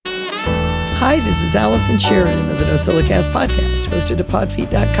Hi, this is Allison Sheridan of the NosillaCast podcast, hosted at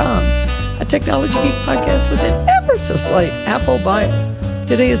podfeet.com, a technology geek podcast with an ever so slight Apple bias.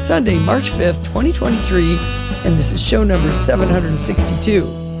 Today is Sunday, March 5th, 2023, and this is show number 762.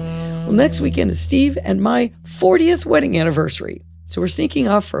 Well, next weekend is Steve and my 40th wedding anniversary. So we're sneaking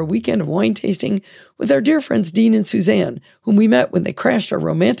off for a weekend of wine tasting with our dear friends Dean and Suzanne, whom we met when they crashed our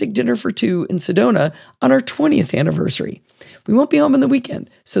romantic dinner for two in Sedona on our 20th anniversary. We won't be home on the weekend,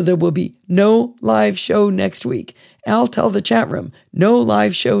 so there will be no live show next week. Al, tell the chat room, no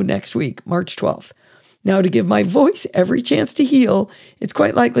live show next week, March 12th. Now, to give my voice every chance to heal, it's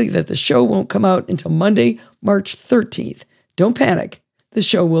quite likely that the show won't come out until Monday, March 13th. Don't panic. The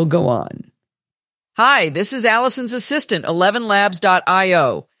show will go on. Hi, this is Allison's assistant,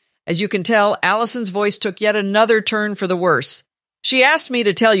 11labs.io. As you can tell, Allison's voice took yet another turn for the worse. She asked me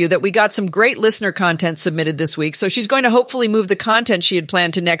to tell you that we got some great listener content submitted this week, so she's going to hopefully move the content she had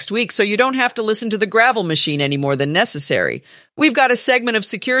planned to next week so you don't have to listen to the gravel machine any more than necessary. We've got a segment of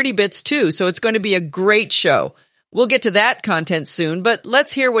security bits too, so it's going to be a great show. We'll get to that content soon, but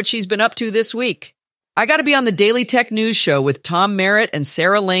let's hear what she's been up to this week. I got to be on the Daily Tech News Show with Tom Merritt and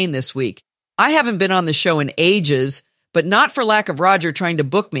Sarah Lane this week. I haven't been on the show in ages, but not for lack of Roger trying to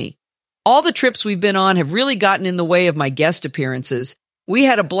book me. All the trips we've been on have really gotten in the way of my guest appearances. We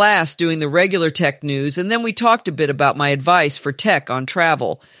had a blast doing the regular tech news, and then we talked a bit about my advice for tech on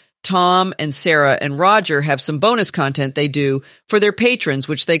travel. Tom and Sarah and Roger have some bonus content they do for their patrons,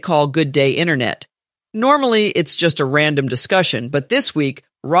 which they call Good Day Internet. Normally, it's just a random discussion, but this week,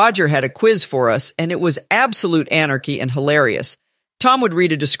 Roger had a quiz for us, and it was absolute anarchy and hilarious. Tom would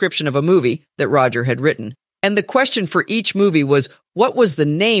read a description of a movie that Roger had written, and the question for each movie was, what was the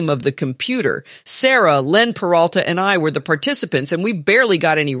name of the computer? Sarah, Len Peralta, and I were the participants, and we barely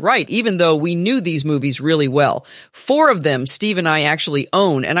got any right, even though we knew these movies really well. 4 of them Steve and I actually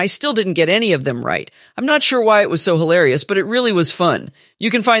own, and I still didn't get any of them right. I'm not sure why it was so hilarious, but it really was fun. You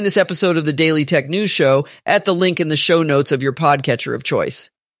can find this episode of the Daily Tech News Show at the link in the show notes of your podcatcher of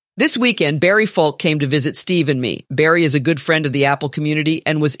choice. This weekend, Barry Falk came to visit Steve and me. Barry is a good friend of the Apple community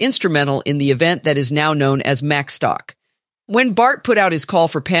and was instrumental in the event that is now known as MacStock. When Bart put out his call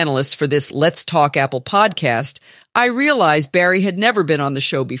for panelists for this Let's Talk Apple podcast, I realized Barry had never been on the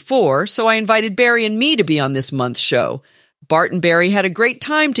show before, so I invited Barry and me to be on this month's show. Bart and Barry had a great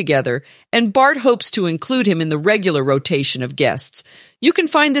time together, and Bart hopes to include him in the regular rotation of guests. You can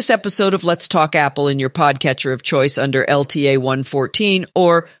find this episode of Let's Talk Apple in your podcatcher of choice under LTA 114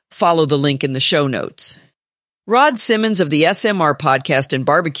 or follow the link in the show notes. Rod Simmons of the SMR podcast and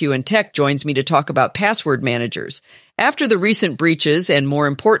Barbecue and Tech joins me to talk about password managers. After the recent breaches, and more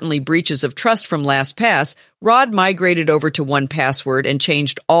importantly, breaches of trust from LastPass, Rod migrated over to 1Password and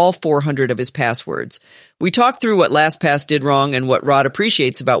changed all 400 of his passwords. We talked through what LastPass did wrong and what Rod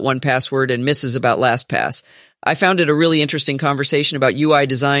appreciates about 1Password and misses about LastPass. I found it a really interesting conversation about UI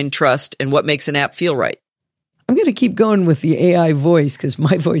design, trust, and what makes an app feel right. I'm going to keep going with the AI voice because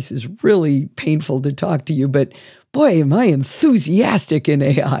my voice is really painful to talk to you, but boy, am I enthusiastic in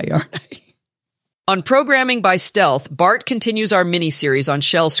AI, aren't I? On Programming by Stealth, Bart continues our mini-series on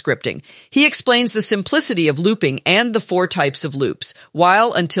shell scripting. He explains the simplicity of looping and the 4 types of loops,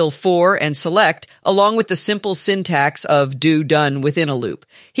 while, until, for, and select, along with the simple syntax of do, done within a loop.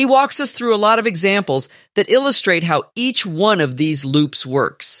 He walks us through a lot of examples that illustrate how each one of these loops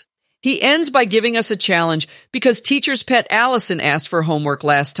works. He ends by giving us a challenge because teacher's pet Allison asked for homework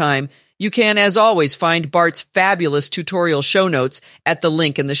last time. You can, as always, find Bart's fabulous tutorial show notes at the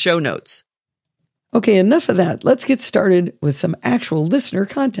link in the show notes. Okay, enough of that. Let's get started with some actual listener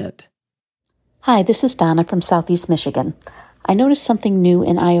content. Hi, this is Donna from Southeast Michigan. I noticed something new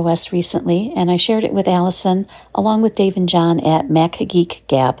in iOS recently, and I shared it with Allison, along with Dave and John at Mac Geek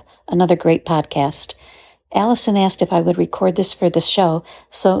Gab, another great podcast. Allison asked if I would record this for the show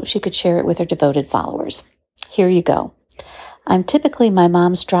so she could share it with her devoted followers. Here you go. I'm typically my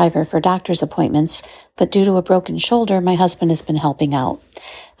mom's driver for doctor's appointments, but due to a broken shoulder, my husband has been helping out.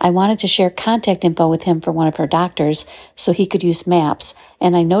 I wanted to share contact info with him for one of her doctors so he could use maps,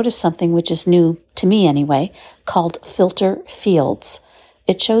 and I noticed something which is new, to me anyway, called Filter Fields.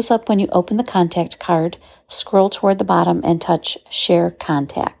 It shows up when you open the contact card, scroll toward the bottom, and touch Share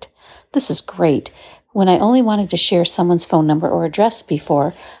Contact. This is great. When I only wanted to share someone's phone number or address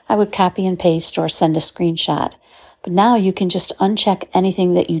before, I would copy and paste or send a screenshot. But now you can just uncheck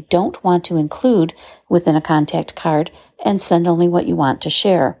anything that you don't want to include within a contact card and send only what you want to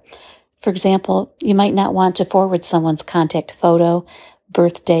share. For example, you might not want to forward someone's contact photo,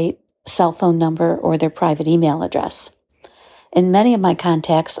 birth date, cell phone number, or their private email address. In many of my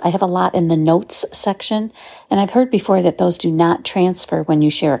contacts, I have a lot in the notes section, and I've heard before that those do not transfer when you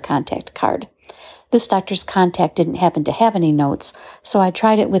share a contact card. This doctor's contact didn't happen to have any notes, so I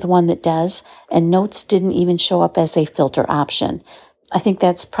tried it with one that does, and notes didn't even show up as a filter option. I think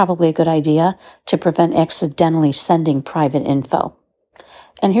that's probably a good idea to prevent accidentally sending private info.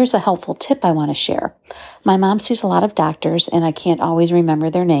 And here's a helpful tip I want to share. My mom sees a lot of doctors, and I can't always remember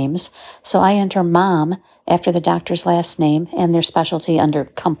their names, so I enter mom after the doctor's last name and their specialty under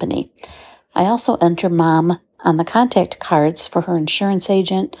company. I also enter mom on the contact cards for her insurance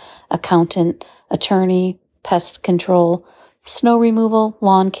agent, accountant, attorney, pest control, snow removal,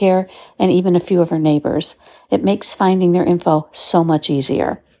 lawn care, and even a few of her neighbors. It makes finding their info so much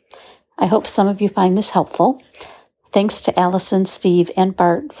easier. I hope some of you find this helpful. Thanks to Allison, Steve, and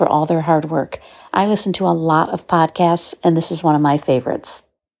Bart for all their hard work. I listen to a lot of podcasts, and this is one of my favorites.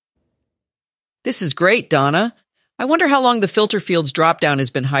 This is great, Donna. I wonder how long the filter fields dropdown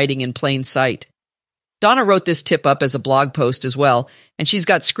has been hiding in plain sight. Donna wrote this tip up as a blog post as well, and she's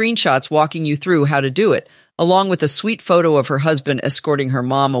got screenshots walking you through how to do it, along with a sweet photo of her husband escorting her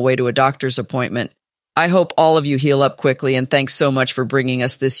mom away to a doctor's appointment. I hope all of you heal up quickly, and thanks so much for bringing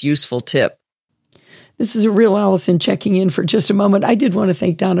us this useful tip. This is a real Allison checking in for just a moment. I did want to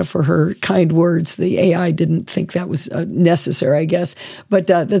thank Donna for her kind words. The AI didn't think that was necessary, I guess. But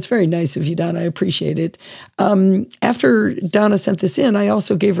that's very nice of you, Donna. I appreciate it. After Donna sent this in, I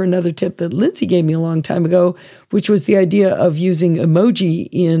also gave her another tip that Lindsay gave me a long time ago, which was the idea of using emoji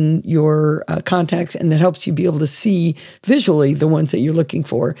in your contacts, and that helps you be able to see visually the ones that you're looking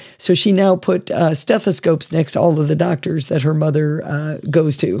for. So she now put stethoscopes next to all of the doctors that her mother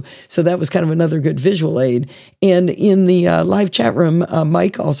goes to. So that was kind of another good visual aid. And in the live chat room,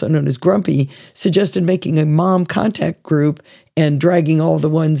 Mike, also known as Grumpy, suggested making a mom contact group and dragging all the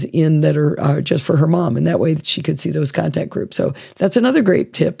ones in that are just for her mom. And that way she could see those contact groups. So that's another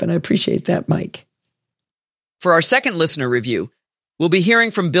great tip, and I appreciate that, Mike. For our second listener review, we'll be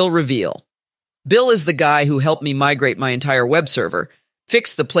hearing from Bill Reveal. Bill is the guy who helped me migrate my entire web server,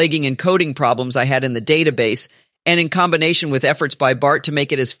 fix the plaguing encoding problems I had in the database, and in combination with efforts by Bart to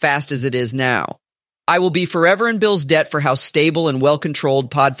make it as fast as it is now. I will be forever in Bill's debt for how stable and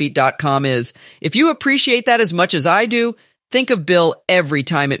well-controlled podfeet.com is. If you appreciate that as much as I do, think of Bill every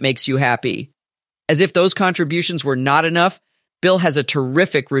time it makes you happy. As if those contributions were not enough, Bill has a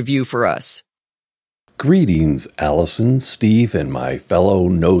terrific review for us. Greetings, Allison, Steve, and my fellow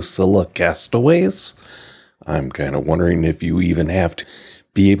NoScylla castaways. I'm kind of wondering if you even have to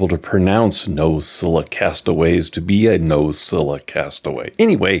be able to pronounce NoScylla castaways to be a NoScylla castaway.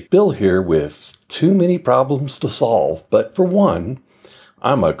 Anyway, Bill here with too many problems to solve, but for one,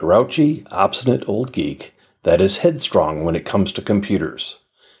 I'm a grouchy, obstinate old geek that is headstrong when it comes to computers.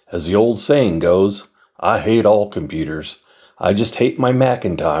 As the old saying goes, I hate all computers. I just hate my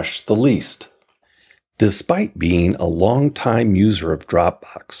Macintosh the least. Despite being a long-time user of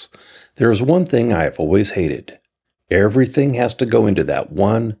Dropbox, there is one thing I have always hated. Everything has to go into that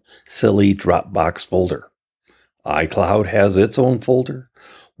one silly Dropbox folder. iCloud has its own folder.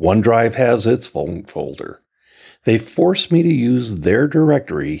 OneDrive has its own folder. They force me to use their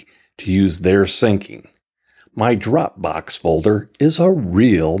directory to use their syncing. My Dropbox folder is a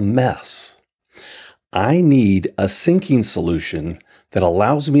real mess. I need a syncing solution that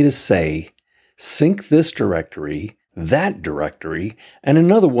allows me to say, sync this directory, that directory, and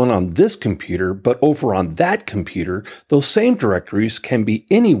another one on this computer, but over on that computer, those same directories can be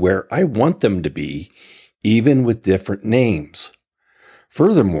anywhere I want them to be, even with different names.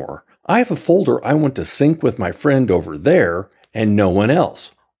 Furthermore, I have a folder I want to sync with my friend over there and no one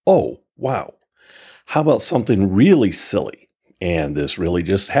else. Oh, wow. How about something really silly? And this really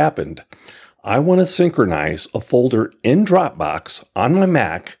just happened. I want to synchronize a folder in Dropbox on my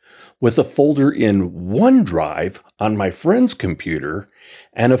Mac with a folder in OneDrive on my friend's computer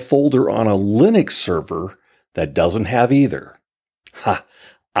and a folder on a Linux server that doesn't have either. Ha!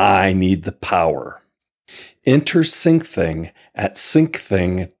 I need the power. Enter SyncThing at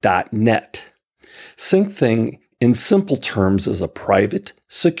syncthing.net. SyncThing, in simple terms, is a private,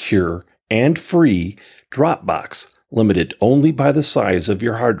 secure, and free Dropbox limited only by the size of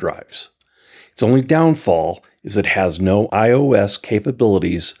your hard drives. Its only downfall is it has no iOS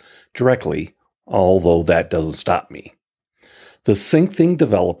capabilities directly, although that doesn't stop me. The SyncThing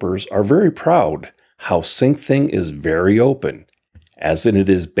developers are very proud how SyncThing is very open, as in it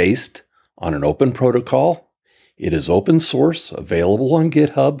is based on an open protocol, it is open source, available on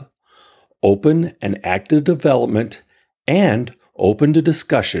GitHub, open and active development, and open to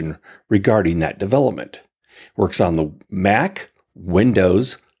discussion regarding that development. Works on the Mac,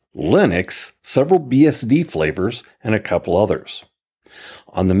 Windows, Linux, several BSD flavors, and a couple others.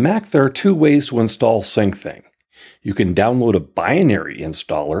 On the Mac, there are two ways to install SyncThing. You can download a binary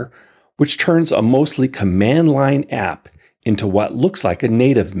installer, which turns a mostly command line app into what looks like a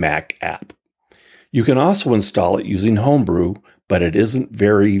native Mac app. You can also install it using Homebrew, but it isn't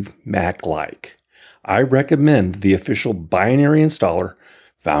very Mac-like. I recommend the official binary installer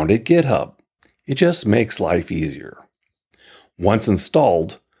found at GitHub. It just makes life easier. Once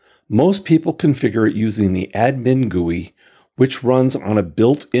installed, most people configure it using the admin GUI, which runs on a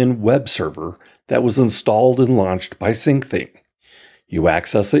built-in web server that was installed and launched by SyncThing. You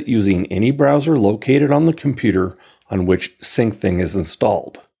access it using any browser located on the computer on which SyncThing is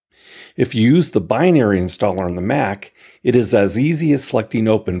installed. If you use the binary installer on the Mac, it is as easy as selecting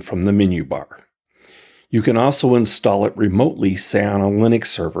Open from the menu bar. You can also install it remotely, say on a Linux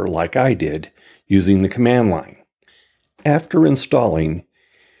server like I did, using the command line. After installing,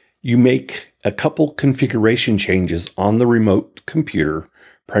 you make a couple configuration changes on the remote computer,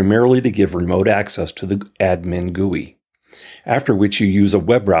 primarily to give remote access to the admin GUI, after which you use a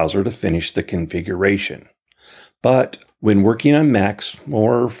web browser to finish the configuration. But when working on Macs,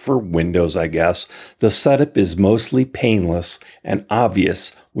 or for Windows I guess, the setup is mostly painless and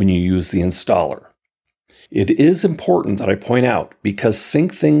obvious when you use the installer. It is important that I point out, because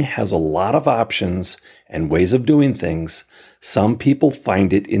SyncThing has a lot of options and ways of doing things, some people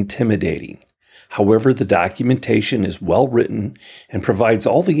find it intimidating. However, the documentation is well written and provides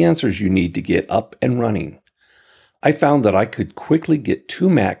all the answers you need to get up and running. I found that I could quickly get two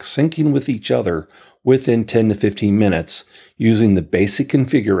Macs syncing with each other within 10 to 15 minutes using the basic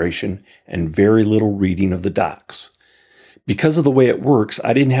configuration and very little reading of the docs. Because of the way it works,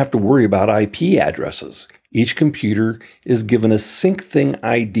 I didn't have to worry about IP addresses. Each computer is given a SyncThing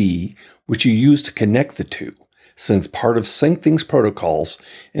ID, which you use to connect the two, since part of SyncThing's protocols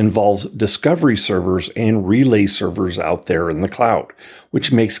involves discovery servers and relay servers out there in the cloud,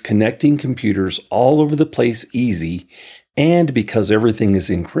 which makes connecting computers all over the place easy, and because everything is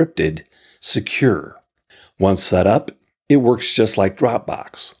encrypted, secure. Once set up, it works just like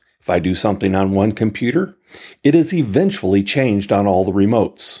Dropbox. If I do something on one computer, it is eventually changed on all the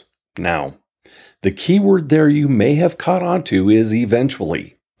remotes. Now, the keyword there you may have caught on to is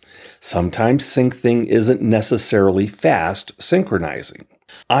eventually. Sometimes SyncThing isn't necessarily fast synchronizing.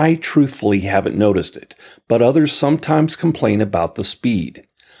 I truthfully haven't noticed it, but others sometimes complain about the speed.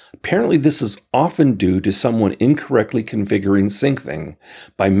 Apparently this is often due to someone incorrectly configuring SyncThing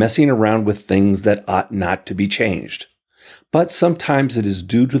by messing around with things that ought not to be changed. But sometimes it is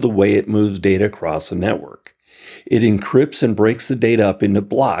due to the way it moves data across the network. It encrypts and breaks the data up into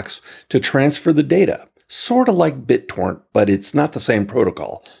blocks to transfer the data, sort of like BitTorrent, but it's not the same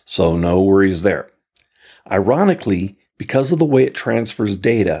protocol, so no worries there. Ironically, because of the way it transfers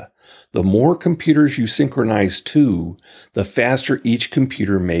data, the more computers you synchronize to, the faster each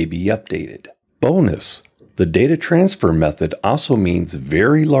computer may be updated. Bonus: the data transfer method also means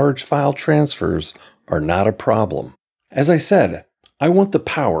very large file transfers are not a problem. As I said, I want the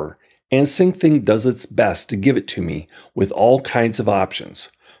power, and SyncThing does its best to give it to me with all kinds of options.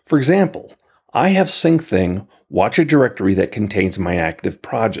 For example, I have SyncThing watch a directory that contains my active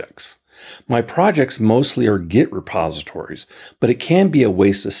projects. My projects mostly are Git repositories, but it can be a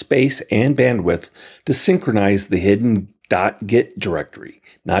waste of space and bandwidth to synchronize the hidden .git directory,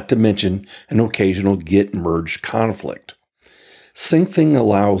 not to mention an occasional Git merge conflict. SyncThing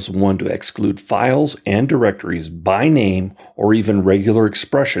allows one to exclude files and directories by name or even regular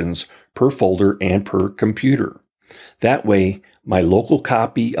expressions per folder and per computer. That way, my local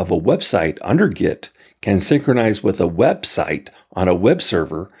copy of a website under Git can synchronize with a website on a web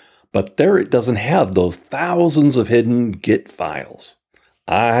server, but there it doesn't have those thousands of hidden Git files.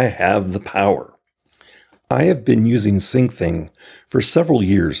 I have the power. I have been using SyncThing for several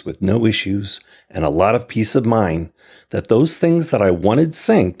years with no issues and a lot of peace of mind that those things that I wanted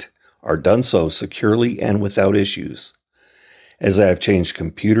synced are done so securely and without issues. As I have changed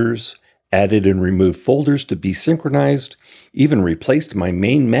computers, added and removed folders to be synchronized, even replaced my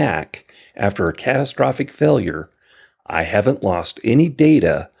main Mac after a catastrophic failure, I haven't lost any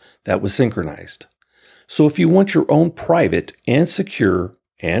data that was synchronized. So if you want your own private and secure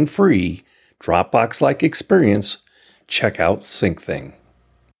and free Dropbox-like experience, check out SyncThing.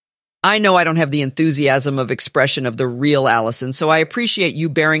 I know I don't have the enthusiasm of expression of the real Allison, so I appreciate you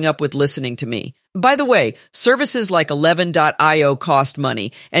bearing up with listening to me. By the way, services like 11.io cost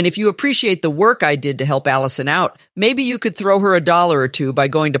money, and if you appreciate the work I did to help Allison out, maybe you could throw her $1 or $2 by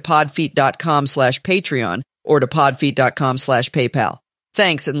going to podfeet.com/Patreon or to podfeet.com/PayPal.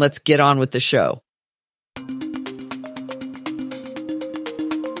 Thanks, and let's get on with the show.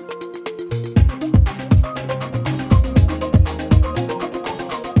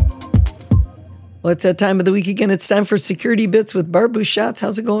 Well, it's that time of the week again. It's time for Security Bits with Bart Busschots.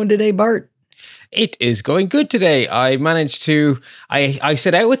 How's it going today, Bart? It is going good today. I managed to, I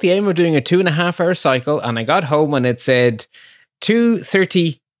set out with the aim of doing a 2.5 hour cycle, and I got home and it said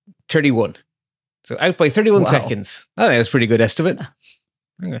 2:30:31. So out by 31 seconds. I think that's a pretty good estimate.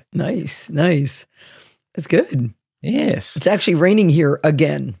 Okay. Nice. That's good. Yes. It's actually raining here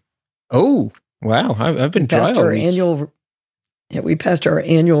again. Oh, wow. I've been dry all week. We passed our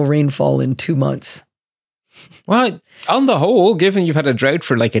annual rainfall in 2 months. Well, on the whole, given you've had a drought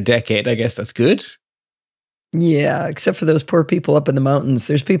for like a decade, I guess that's good. Yeah, except for those poor people up in the mountains.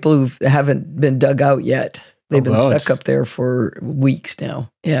 There's people who haven't been dug out yet. They've been stuck up there for weeks now.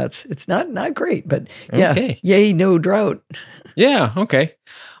 Yeah, it's not great, but yeah, okay. Yay, no drought. Yeah, okay.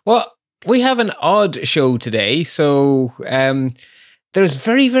 Well, we have an odd show today, so there's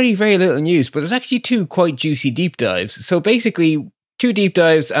very, very, very little news, but there's actually 2 quite juicy deep dives. So basically 2 deep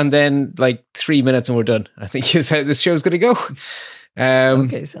dives and then like 3 minutes and we're done. I think is how this show's going to go.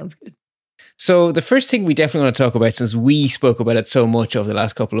 Okay, sounds good. So the first thing we definitely want to talk about, since we spoke about it so much over the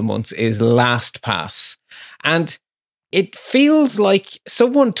last couple of months, is LastPass. And it feels like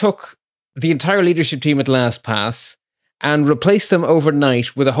someone took the entire leadership team at LastPass and replaced them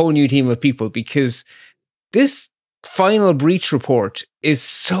overnight with a whole new team of people, because this final breach report is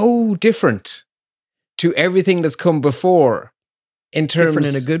so different to everything that's come before. Different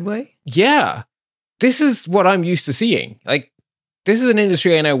in a good way? Yeah. This is what I'm used to seeing. Like, this is an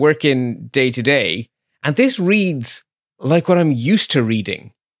industry I now work in day to day, and this reads like what I'm used to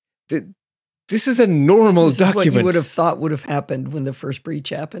reading. This is a normal document. This is what you would have thought would have happened when the first breach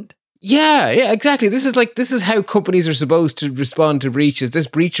happened. Yeah, exactly. This is how companies are supposed to respond to breaches. This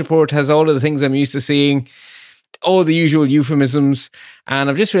breach report has all of the things I'm used to seeing, all the usual euphemisms. And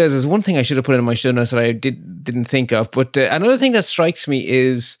I've just realized there's one thing I should have put in my show notes that I didn't think of. But another thing that strikes me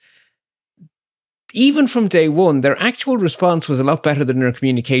is, even from day one, their actual response was a lot better than their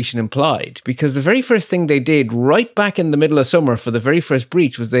communication implied, because the very first thing they did right back in the middle of summer for the very first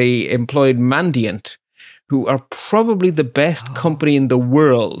breach was they employed Mandiant, who are probably the best company in the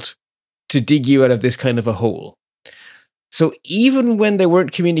world to dig you out of this kind of a hole. So even when they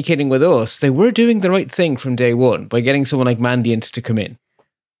weren't communicating with us, they were doing the right thing from day one by getting someone like Mandiant to come in.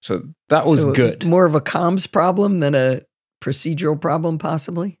 So that was good. It was more of a comms problem than a procedural problem,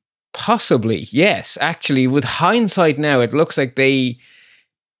 possibly? Possibly, yes. Actually, with hindsight now, it looks like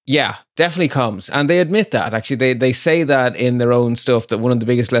definitely comms. And they admit that. Actually, they say that in their own stuff, that one of the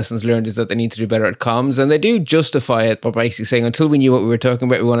biggest lessons learned is that they need to do better at comms. And they do justify it by basically saying, until we knew what we were talking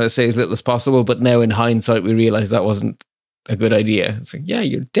about, we wanted to say as little as possible. But now in hindsight, we realized that wasn't a good idea. It's like, yeah,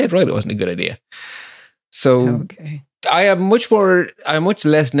 you're dead right. It wasn't a good idea. So okay. I am much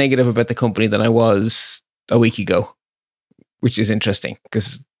less negative about the company than I was a week ago, which is interesting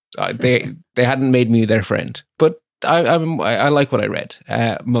because they hadn't made me their friend, but I like what I read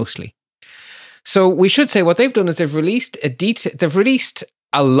mostly. So we should say what they've done is they've released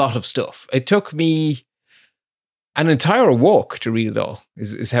a lot of stuff. It took me an entire walk to read it all.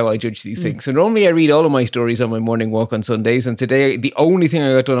 Is how I judge these things. So normally I read all of my stories on my morning walk on Sundays, and today the only thing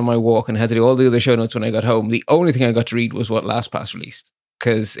I got done on my walk, and I had to do all the other show notes when I got home, the only thing I got to read was what LastPass released.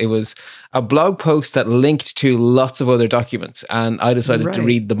 Because it was a blog post that linked to lots of other documents, and I decided to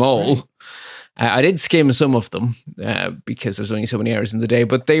read them all. Right. I did skim some of them because there's only so many hours in the day,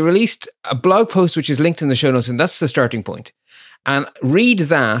 but they released a blog post which is linked in the show notes, and that's the starting point. And read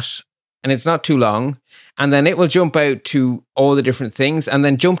that, and it's not too long, and then it will jump out to all the different things, and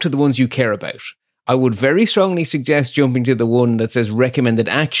then jump to the ones you care about. I would very strongly suggest jumping to the one that says recommended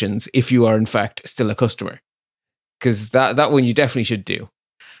actions if you are in fact still a customer. Because that one you definitely should do.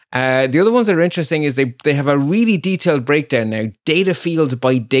 The other ones that are interesting is they have a really detailed breakdown now, data field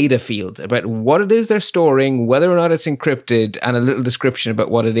by data field, about what it is they're storing, whether or not it's encrypted, and a little description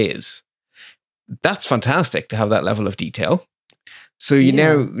about what it is. That's fantastic to have that level of detail. So you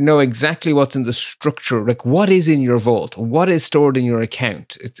now know exactly what's in the structure, like what is in your vault, what is stored in your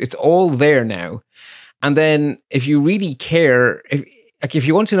account. It's all there now. And then if you really care, if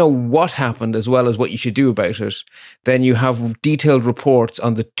you want to know what happened as well as what you should do about it, then you have detailed reports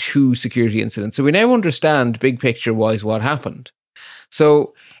on the 2 security incidents. So we now understand big picture wise what happened.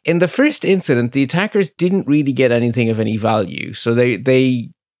 So in the first incident, the attackers didn't really get anything of any value. So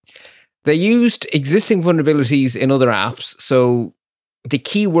they used existing vulnerabilities in other apps. So the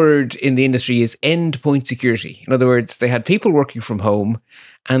key word in the industry is endpoint security. In other words, they had people working from home,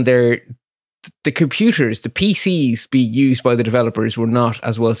 and the computers, the PCs being used by the developers were not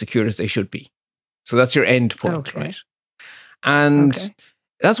as well secured as they should be. So that's your endpoint, right? And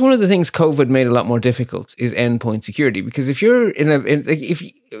That's one of the things COVID made a lot more difficult is endpoint security. Because if you're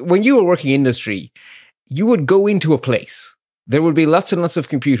when you were working industry, you would go into a place. There would be lots and lots of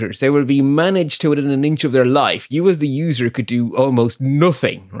computers. They would be managed to within an inch of their life. You as the user could do almost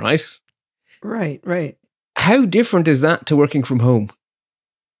nothing, right? Right. How different is that to working from home?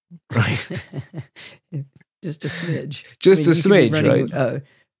 Right. Just a smidge. Just a smidge, running, right?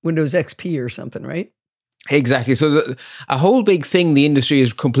 Windows XP or something, right? Exactly. So a whole big thing the industry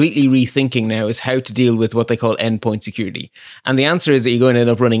is completely rethinking now is how to deal with what they call endpoint security. And the answer is that you're going to end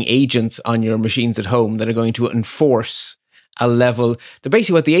up running agents on your machines at home that are going to enforce a level.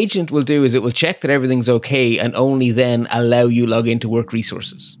 Basically, what the agent will do is it will check that everything's okay and only then allow you log into work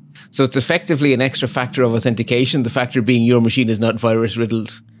resources. So it's effectively an extra factor of authentication, the factor being your machine is not virus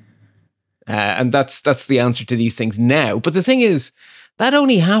riddled. And that's the answer to these things now. But the thing is, that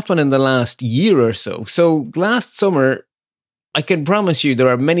only happened in the last year or so. So last summer, I can promise you there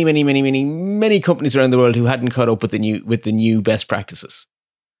are many companies around the world who hadn't caught up with the new best practices.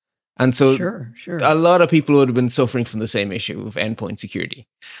 And so sure. A lot of people would have been suffering from the same issue of endpoint security.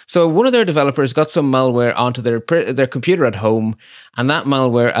 So one of their developers got some malware onto their computer at home, and that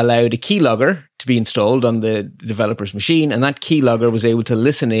malware allowed a keylogger to be installed on the developer's machine, and that keylogger was able to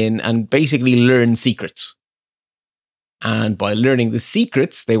listen in and basically learn secrets. And by learning the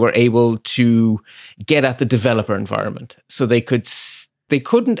secrets, they were able to get at the developer environment. So they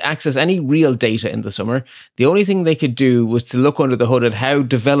couldn't access any real data in the summer. The only thing they could do was to look under the hood at how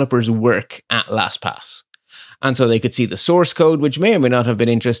developers work at LastPass. And so they could see the source code, which may or may not have been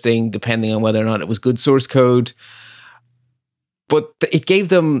interesting, depending on whether or not it was good source code. But it gave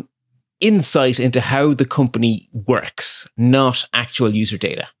them insight into how the company works, not actual user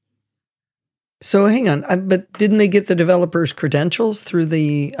data. So hang on, but didn't they get the developer's credentials through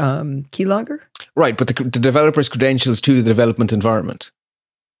the keylogger? Right, but the developer's credentials to the development environment.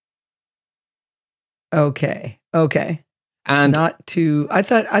 Okay. And not to, I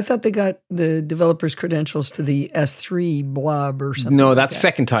thought they got the developer's credentials to the S3 blob or something. No, that's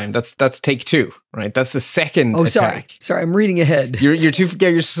second time. That's take two, right? That's the second attack. Sorry, I'm reading ahead.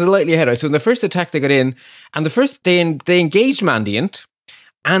 You're slightly ahead. So in the first attack they got in, and they engaged Mandiant,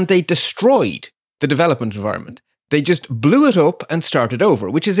 and they destroyed the development environment. They just blew it up and started over,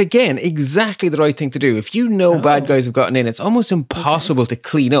 which is, again, exactly the right thing to do. If you know bad guys have gotten in, it's almost impossible to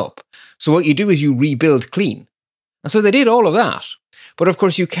clean up. So what you do is you rebuild clean. And so they did all of that. But of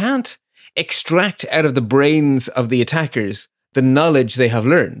course, you can't extract out of the brains of the attackers the knowledge they have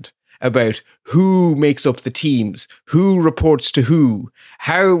learned about who makes up the teams, who reports to who,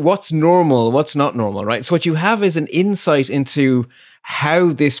 what's normal, what's not normal, right? So what you have is an insight into how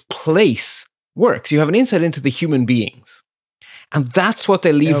this place works. You have an insight into the human beings. And that's what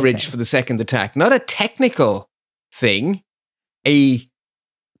they leveraged for the second attack. Not a technical thing, a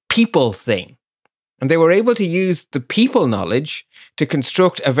people thing. And they were able to use the people knowledge to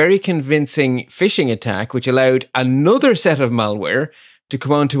construct a very convincing phishing attack, which allowed another set of malware to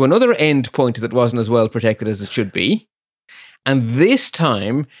come onto another endpoint that wasn't as well protected as it should be. And this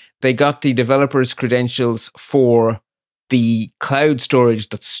time, they got the developer's credentials for the cloud storage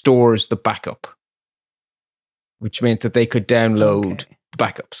that stores the backup, which meant that they could download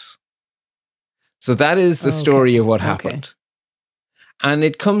backups. So that is the story of what happened. And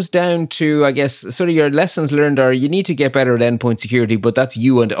it comes down to, I guess, sort of your lessons learned are you need to get better at endpoint security, but that's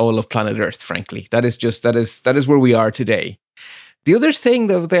you and all of planet Earth, frankly. That is where we are today. The other thing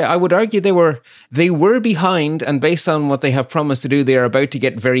that I would argue they were behind, and based on what they have promised to do, they are about to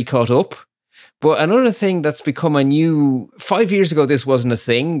get very caught up. But another thing that's become 5 years ago, this wasn't a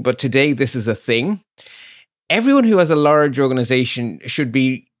thing, but today this is a thing. Everyone who has a large organization should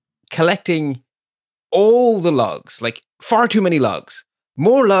be collecting all the logs, like far too many logs,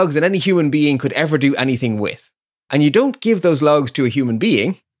 more logs than any human being could ever do anything with. And you don't give those logs to a human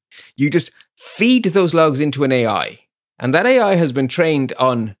being. You just feed those logs into an AI. And that AI has been trained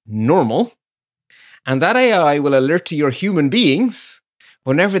on normal. And that AI will alert to your human beings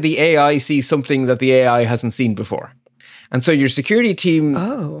whenever the AI sees something that the AI hasn't seen before. And so your security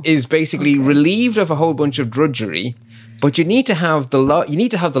team is basically relieved of a whole bunch of drudgery, but you need to have the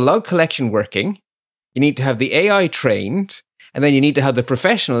log collection working, you need to have the AI trained, and then you need to have the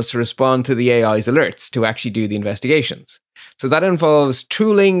professionals to respond to the AI's alerts to actually do the investigations. So that involves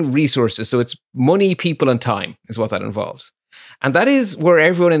tooling, resources. So it's money, people, and time is what that involves. And that is where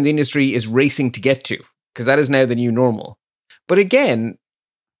everyone in the industry is racing to get to, because that is now the new normal. But again,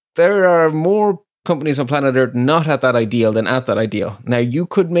 there are more companies on planet Earth not at that ideal than at that ideal. Now, you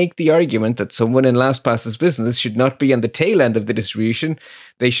could make the argument that someone in LastPass's business should not be on the tail end of the distribution.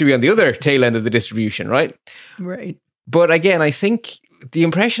 They should be on the other tail end of the distribution, right? Right. But again, I think the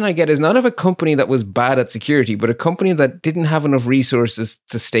impression I get is not of a company that was bad at security, but a company that didn't have enough resources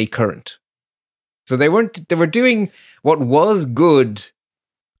to stay current. So they were doing what was good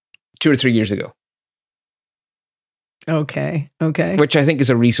 2 or 3 years ago. Okay. Which I think is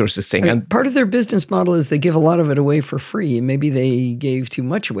a resources thing. And part of their business model is they give a lot of it away for free. Maybe they gave too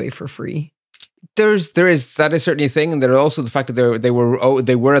much away for free. That is certainly a thing, and there are also the fact that they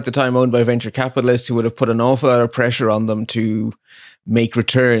were at the time owned by venture capitalists who would have put an awful lot of pressure on them to make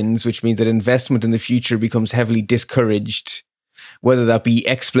returns, which means that investment in the future becomes heavily discouraged, whether that be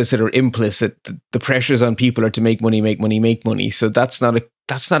explicit or implicit. The pressures on people are to make money. So that's not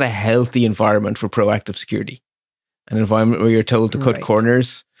a healthy environment for proactive security, an environment where you're told to cut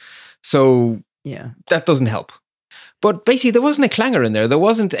corners. So that doesn't help. But basically, there wasn't a clangor in there. There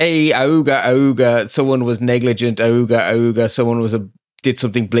wasn't a auga, someone was negligent, auga, someone did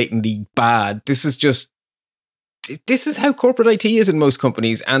something blatantly bad. This is how corporate IT is in most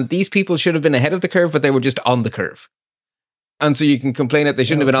companies. And these people should have been ahead of the curve, but they were just on the curve. And so you can complain that they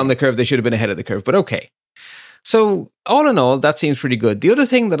shouldn't have been on the curve, they should have been ahead of the curve. But okay. So all in all, that seems pretty good. The other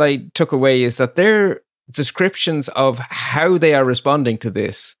thing that I took away is that their descriptions of how they are responding to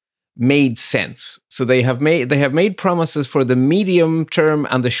this made sense. So they have made promises for the medium term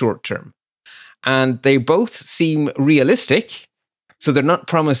and the short term. And they both seem realistic. So they're not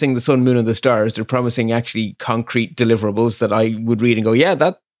promising the sun, moon, and the stars. They're promising actually concrete deliverables that I would read and go, yeah,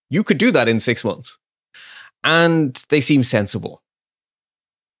 that you could do that in 6 months. And they seem sensible.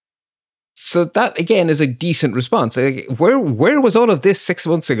 So that, again, is a decent response. Where was all of this 6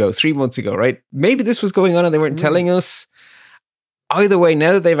 months ago, 3 months ago, right? Maybe this was going on and they weren't telling us. Either way,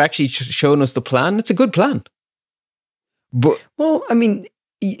 now that they've actually shown us the plan, it's a good plan. But well, I mean,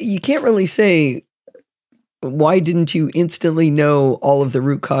 you can't really say, why didn't you instantly know all of the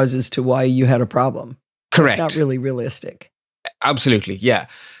root causes to why you had a problem? Correct. It's not really realistic. Absolutely, yeah.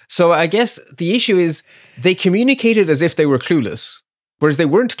 So I guess the issue is they communicated as if they were clueless, whereas they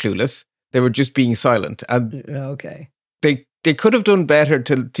weren't clueless. They were just being silent. And they could have done better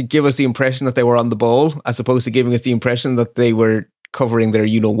to give us the impression that they were on the ball, as opposed to giving us the impression that they were covering their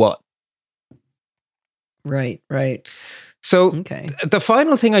you-know-what. Right. So the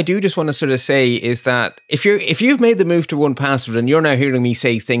final thing I do just want to sort of say is that if you've made the move to 1Password and you're now hearing me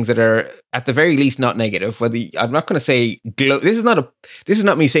say things that are at the very least not negative, I'm not going to say this is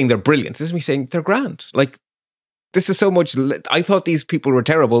not me saying they're brilliant. This is me saying they're grand. Like, this is so much. I thought these people were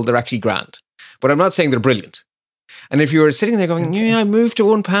terrible. They're actually grand, but I'm not saying they're brilliant. And if you were sitting there going, yeah, I moved to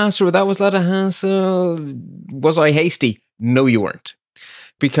 1Password, that was a lot of hassle. Was I hasty? No, you weren't.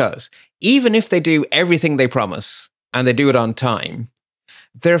 Because even if they do everything they promise and they do it on time,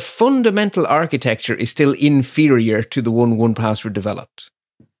 their fundamental architecture is still inferior to the one 1Password developed.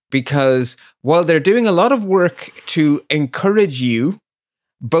 Because while they're doing a lot of work to encourage you,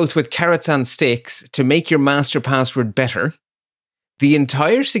 both with carrots and sticks, to make your master password better, the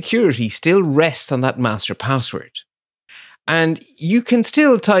entire security still rests on that master password. And you can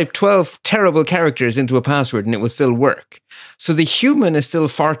still type 12 terrible characters into a password and it will still work. So the human is still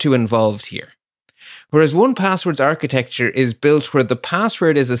far too involved here. Whereas 1Password's architecture is built where the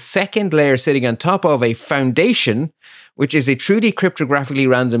password is a second layer sitting on top of a foundation, which is a truly cryptographically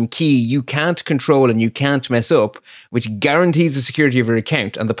random key you can't control and you can't mess up, which guarantees the security of your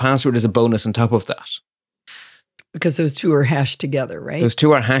account, and the password is a bonus on top of that. Because those two are hashed together, right? Those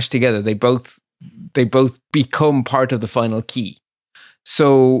two are hashed together. They both become part of the final key.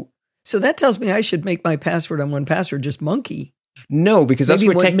 So that tells me I should make my password on 1Password just Monkey. No, because that's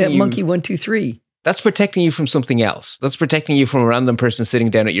protecting you. Monkey 123. That's protecting you from something else. That's protecting you from a random person sitting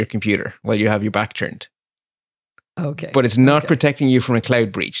down at your computer while you have your back turned. Okay. But it's not protecting you from a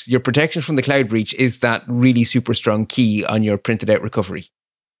cloud breach. Your protection from the cloud breach is that really super strong key on your printed out recovery.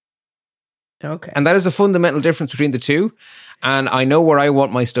 Okay. And that is a fundamental difference between the two. And I know where I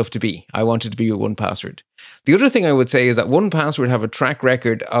want my stuff to be. I want it to be with 1Password. The other thing I would say is that 1Password have a track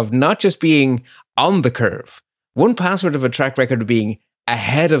record of not just being on the curve. 1Password have a track record of being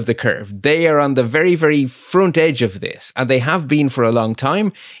ahead of the curve. They are on the very, very front edge of this, and they have been for a long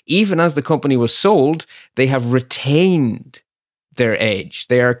time. Even as the company was sold, they have retained their edge.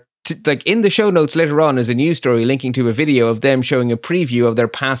 They are like in the show notes later on is a news story linking to a video of them showing a preview of their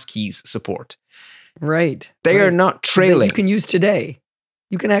passkeys support. Right. They are not trailing. That you can use today.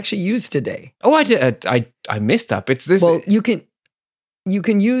 You can actually use today. Oh, I did. I missed that. It's this. Well, you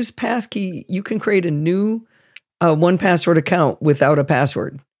can use passkey. You can create a new 1Password account without a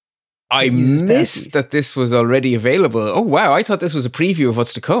password. I missed that this was already available. Oh, wow. I thought this was a preview of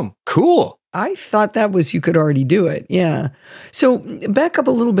what's to come. Cool. I thought that was, you could already do it. Yeah. So back up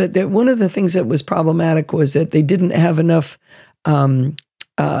a little bit. That one of the things that was problematic was that they didn't have enough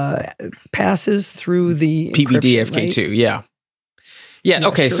passes through the PBDFK2, right? Yeah,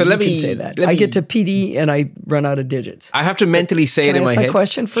 okay, sure, so let you me can say that. let I me- get to PD and I run out of digits. I have to mentally say Can it I in ask my my head.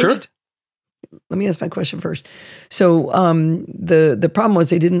 question Sure. first? Let me ask my question first. So the problem was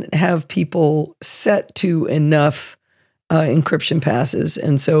they didn't have people set to enough encryption passes,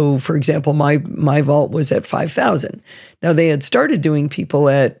 and so, for example, my vault was at 5,000. Now they had started doing people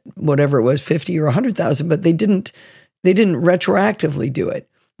at whatever it was, 50 or 100,000, but they didn't retroactively do it.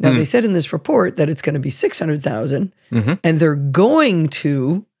 Now they said in this report that it's going to be 600,000, and they're going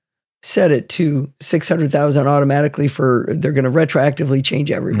to set it to 600,000 automatically they're going to retroactively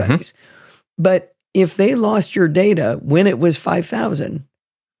change everybody's. But if they lost your data when it was 5,000,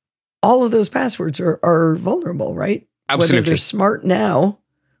 all of those passwords are vulnerable, right? Absolutely. Whether they're smart now,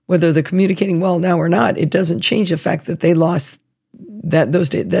 whether they're communicating well now or not, it doesn't change the fact that they lost that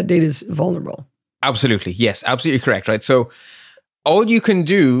data is vulnerable. Absolutely. Yes, absolutely correct, right? So all you can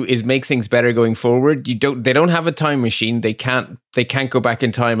do is make things better going forward. They don't have a time machine. They can't go back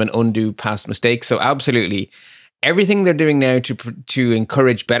in time and undo past mistakes. So absolutely, everything they're doing now to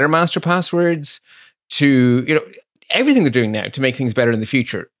encourage better master passwords, everything they're doing now to make things better in the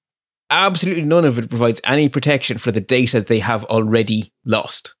future, absolutely none of it provides any protection for the data they have already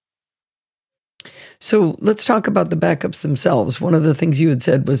lost. So let's talk about the backups themselves. One of the things you had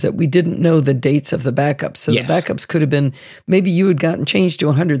said was that we didn't know the dates of the backups. So Yes. the backups could have been, maybe you had gotten changed to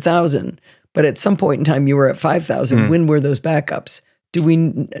 100,000, but at some point in time you were at 5,000. When were those backups? Do we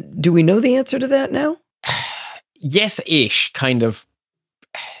know the answer to that now? Yes-ish, kind of.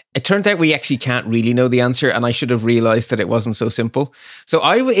 It turns out we actually can't really know the answer, and I should have realized that it wasn't so simple. So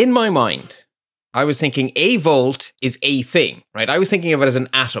in my mind, I was thinking a vault is a thing, right? I was thinking of it as an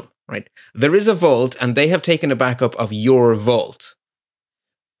atom, right? There is a vault, and they have taken a backup of your vault.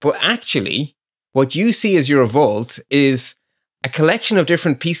 But actually, what you see as your vault is a collection of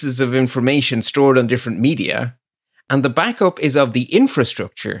different pieces of information stored on different media, and the backup is of the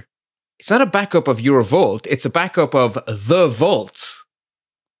infrastructure. It's not a backup of your vault, it's a backup of the vaults.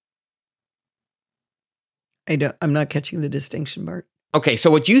 I'm not catching the distinction, Bart. Okay,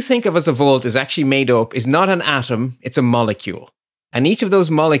 so what you think of as a vault is actually made up, is not an atom, it's a molecule. And each of those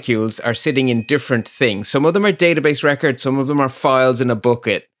molecules are sitting in different things. Some of them are database records, some of them are files in a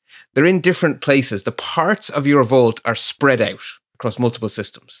bucket. They're in different places. The parts of your vault are spread out across multiple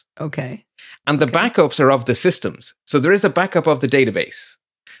systems. Okay. And the backups are of the systems. So there is a backup of the database.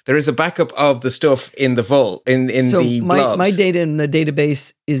 There is a backup of the stuff in the vault, in So the blobs. my data in the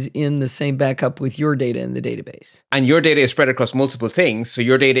database is in the same backup with your data in the database. And your data is spread across multiple things. So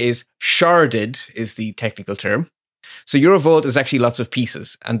your data is sharded, is the technical term. So your vault is actually lots of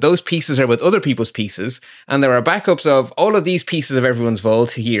pieces. And those pieces are with other people's pieces. And there are backups of all of these pieces of everyone's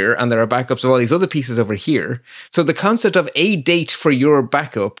vault here. And there are backups of all these other pieces over here. So the concept of a date for your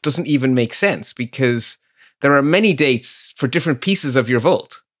backup doesn't even make sense, because there are many dates for different pieces of your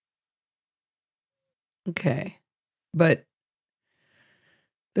vault. Okay. But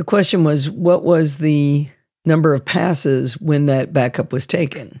the question was, what was the number of passes when that backup was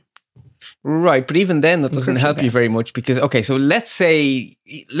taken? Right, but even then, that doesn't Encryption help you very passes. much, because, okay, so let's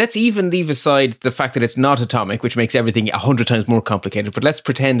even leave aside the fact that it's not atomic, which makes everything 100 times more complicated, but let's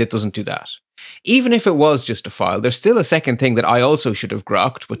pretend it doesn't do that. Even if it was just a file, there's still a second thing that I also should have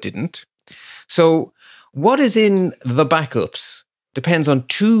grokked, but didn't. So what is in the backups depends on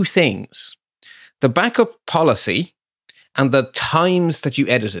two things: the backup policy and the times that you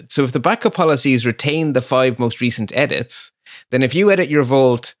edit it. So if the backup policy is retain the 5 most recent edits, then if you edit your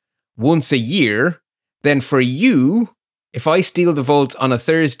vault once a year, then for you, if I steal the vault on a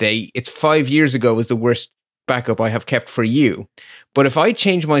Thursday, it's 5 years ago is the worst backup I have kept for you. But if I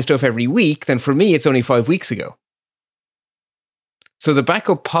change my stuff every week, then for me, it's only 5 weeks ago. So the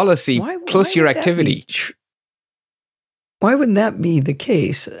backup policy plus your would that activity. be why wouldn't that be the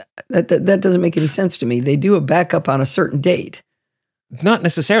case? That doesn't make any sense to me. They do a backup on a certain date. Not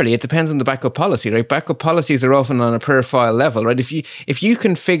necessarily. It depends on the backup policy, right? Backup policies are often on a per file level, right? If you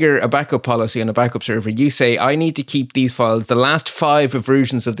configure a backup policy on a backup server, you say, I need to keep these files, the last 5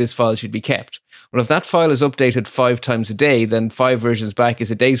 versions of this file should be kept. Well, if that file is updated 5 times a day, then 5 versions back is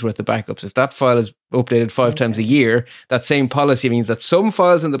a day's worth of backups. If that file is updated 5 times a year, that same policy means that some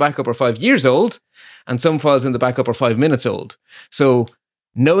files in the backup are 5 years old and some files in the backup are 5 minutes old. So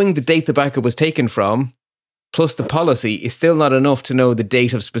knowing the date the backup was taken from plus the policy is still not enough to know the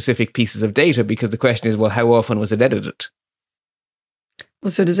date of specific pieces of data, because the question is, well, how often was it edited? Well,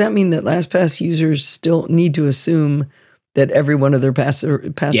 so does that mean that LastPass users still need to assume that every one of their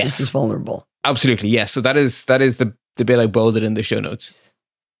passes Yes. is vulnerable? Absolutely, yes. So that is the bit I bolded in the show notes.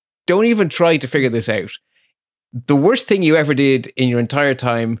 Don't even try to figure this out. the worst thing you ever did in your entire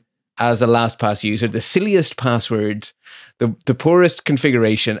time as a LastPass user, the silliest password, the poorest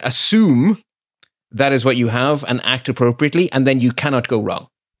configuration, assume that is what you have and act appropriately, and then you cannot go wrong.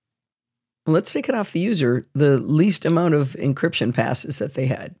 Let's take it off the user, the least amount of encryption passes that they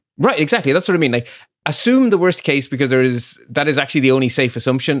had. Right, exactly. That's what I mean. Like, assume the worst case because that is actually the only safe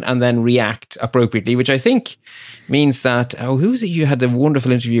assumption, and then react appropriately, which I think means that, who was it you had the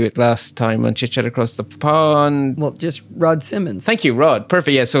wonderful interview at last time on Chit Chat Across the Pond? Well, just Rod Simmons. Thank you, Rod.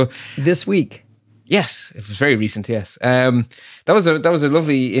 Perfect. Yeah. So this week. Yes, it was very recent. Yes, that was a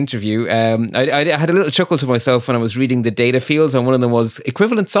lovely interview. I had a little chuckle to myself when I was reading the data fields, and one of them was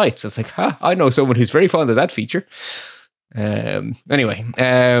equivalent sites. I was like, I know someone who's very fond of that feature. Anyway,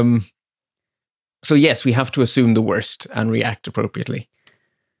 so yes, we have to assume the worst and react appropriately.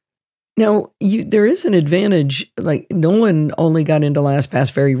 Now, there is an advantage. Like, Nolan only got into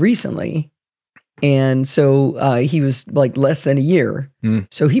LastPass very recently. And so he was like less than a year.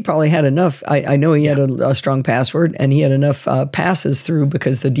 So he probably had enough. I know he had a strong password, and he had enough passes through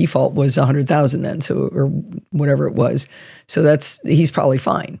because the default was 100,000 then, so, or whatever it was. So he's probably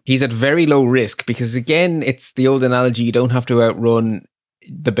fine. He's at very low risk because, again, it's the old analogy, you don't have to outrun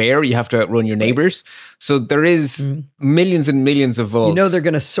the bear, you have to outrun your neighbors. So there is millions and millions of vaults. You know they're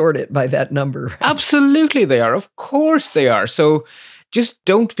going to sort it by that number. Right? Absolutely they are. Of course they are. So just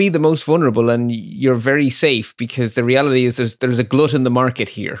don't be the most vulnerable, and you're very safe, because the reality is there's a glut in the market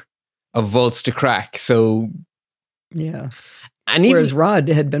here of vaults to crack. So yeah. And whereas Rod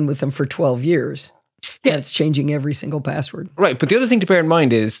had been with them for 12 years. Yeah. That's changing every single password. Right. But the other thing to bear in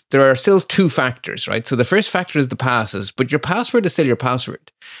mind is there are still two factors, right? So the first factor is the passes, but your password is still your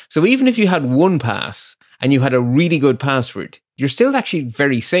password. So even if you had one pass and you had a really good password, you're still actually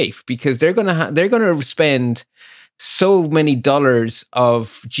very safe, because they're going to spend so many dollars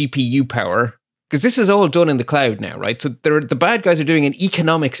of GPU power, because this is all done in the cloud now, right? So the bad guys are doing an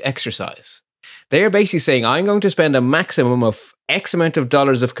economics exercise. They're basically saying, I'm going to spend a maximum of X amount of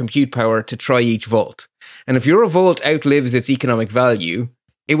dollars of compute power to try each vault. And if your vault outlives its economic value,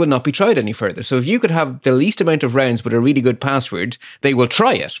 it will not be tried any further. So if you could have the least amount of rounds but a really good password, they will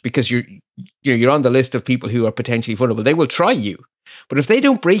try it, because you're on the list of people who are potentially vulnerable. They will try you. But if they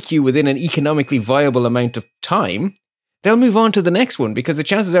don't break you within an economically viable amount of time, they'll move on to the next one, because the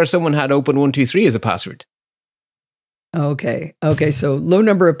chances are someone had open123 as a password. Okay. So low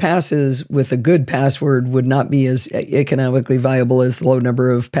number of passes with a good password would not be as economically viable as the low number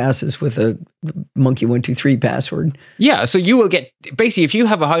of passes with a monkey123 password. Yeah. So you will get, basically, if you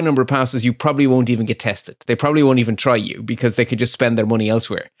have a high number of passes, you probably won't even get tested. They probably won't even try you, because they could just spend their money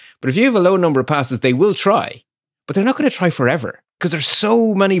elsewhere. But if you have a low number of passes, they will try, but they're not going to try forever, because there's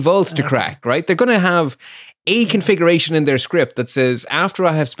so many vaults to crack, right? They're going to have a configuration in their script that says, after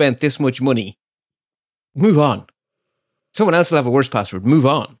I have spent this much money, move on. Someone else will have a worse password. Move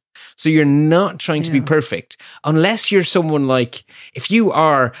on. So you're not trying to be perfect, unless you're someone like, if you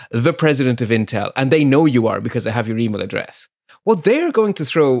are the president of Intel, and they know you are because they have your email address, well, they're going to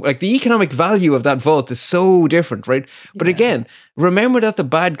throw, like, the economic value of that vault is so different, right? But again, remember that the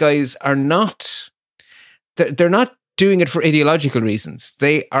bad guys are not, they're not doing it for ideological reasons.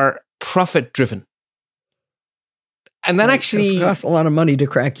 They are profit driven. And that actually costs a lot of money to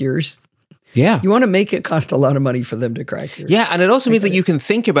crack yours. Yeah. You want to make it cost a lot of money for them to crack yours. Yeah, and it also means that you can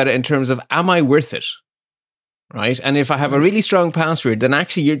think about it in terms of, am I worth it? Right? And if I have a really strong password, then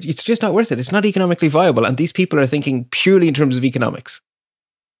actually it's just not worth it. It's not economically viable. And these people are thinking purely in terms of economics.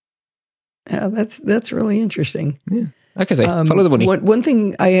 Yeah, that's really interesting. Yeah. Like I say, follow the money. One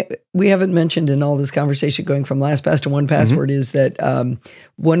thing we haven't mentioned in all this conversation going from LastPass to 1Password is that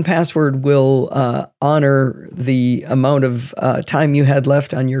 1Password will honor the amount of time you had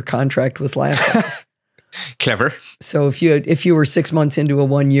left on your contract with LastPass. Clever. So if you were 6 months into a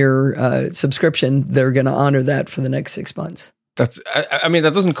 1 year subscription, they're going to honor that for the next 6 months. I mean,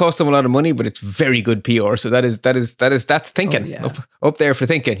 that doesn't cost them a lot of money, but it's very good PR. So that's thinking. Up there for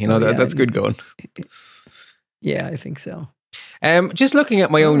thinking. You know, that's good going. Yeah, I think so. Just looking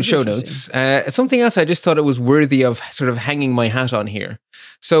at my own show notes, something else I just thought it was worthy of sort of hanging my hat on here.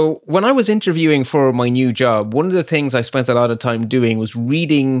 So when I was interviewing for my new job, one of the things I spent a lot of time doing was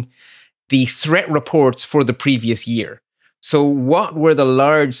reading the threat reports for the previous year. So what were the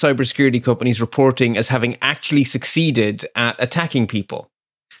large cybersecurity companies reporting as having actually succeeded at attacking people?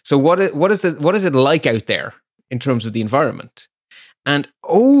 So what is it like out there in terms of the environment? And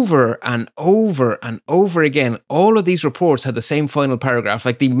over and over and over again, all of these reports had the same final paragraph.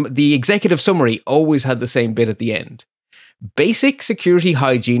 Like the executive summary always had the same bit at the end. Basic security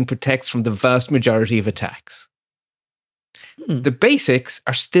hygiene protects from the vast majority of attacks. The basics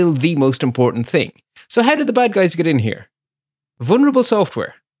are still the most important thing. So how did the bad guys get in here? Vulnerable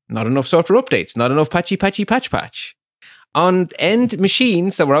software, not enough software updates, not enough patch. On end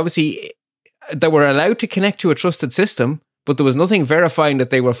machines that were allowed to connect to a trusted system, but there was nothing verifying that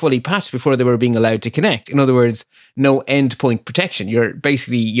they were fully patched before they were being allowed to connect. In other words, no endpoint protection. You're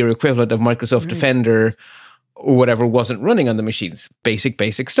basically your equivalent of Microsoft Defender or whatever wasn't running on the machines.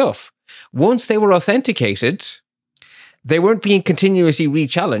 Basic stuff. Once they were authenticated, they weren't being continuously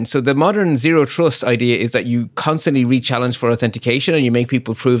re-challenged. So the modern zero trust idea is that you constantly re-challenge for authentication and you make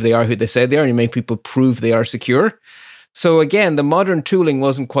people prove they are who they say they are and you make people prove they are secure. So again, the modern tooling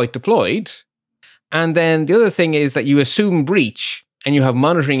wasn't quite deployed. And then the other thing is that you assume breach and you have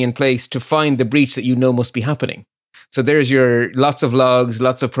monitoring in place to find the breach that you know must be happening. So there's your lots of logs,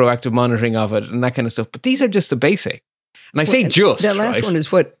 lots of proactive monitoring of it and that kind of stuff. But these are just the basic. And I say just, that last right? one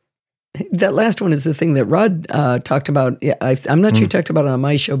is what... That last one is the thing that Rod talked about. Yeah, I'm not sure he talked about it on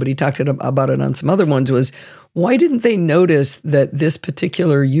my show, but he talked about it on some other ones, was why didn't they notice that this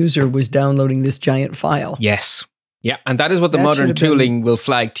particular user was downloading this giant file? Yes. Yeah. And that is what the That modern should have tooling will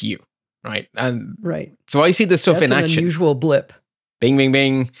flag to you. Right. And Right. so I see this stuff That's in an action. unusual blip. Bing, bing,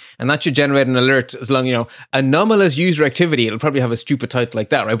 bing. And that should generate an alert as long, anomalous user activity. It'll probably have a stupid title like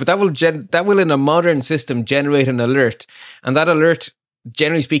that, right? But that will in a modern system generate an alert. And that alert,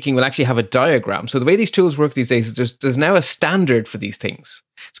 generally speaking, will actually have a diagram. So the way these tools work these days is there's now a standard for these things.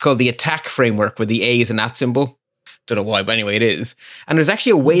 It's called the attack framework, where the A is an @ symbol. Don't know why, but anyway, it is. And there's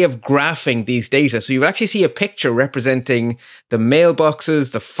actually a way of graphing these data. So you actually see a picture representing the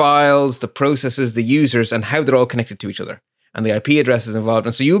mailboxes, the files, the processes, the users, and how they're all connected to each other. And the IP addresses involved.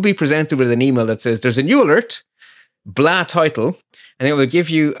 And so you'll be presented with an email that says, there's a new alert, blah title, and it will give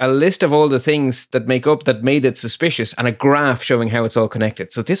you a list of all the things that made it suspicious and a graph showing how it's all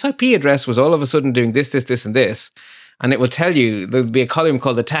connected. So this IP address was all of a sudden doing this, and this. And it will tell you, there'll be a column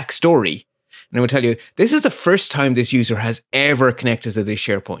called attack story. And it will tell you, this is the first time this user has ever connected to this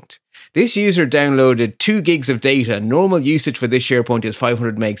SharePoint. This user downloaded 2 gigs of data. Normal usage for this SharePoint is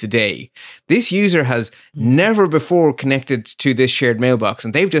 500 megs a day. This user has never before connected to this shared mailbox,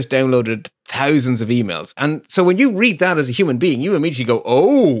 and they've just downloaded thousands of emails. And so when you read that as a human being, you immediately go,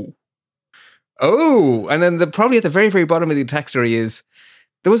 oh. And then probably at the very, very bottom of the attack story is,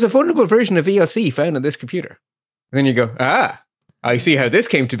 there was a vulnerable version of VLC found on this computer. And then you go, I see how this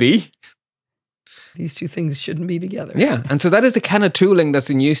came to be. These two things shouldn't be together. Yeah. And so that is the kind of tooling that's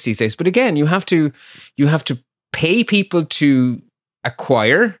in use these days. But again, you have to pay people to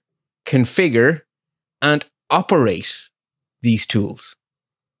acquire, configure, and operate these tools.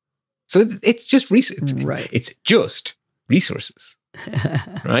 So it's just Right. It's just resources.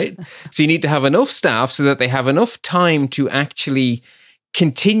 Right? So you need to have enough staff so that they have enough time to actually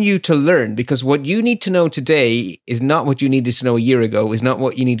continue to learn, because what you need to know today is not what you needed to know a year ago, is not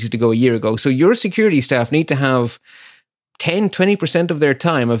what you needed to go a year ago. So your security staff need to have 10-20% of their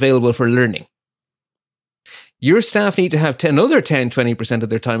time available for learning. Your staff need to have another 10-20% of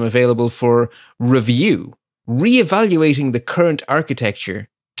their time available for review, reevaluating the current architecture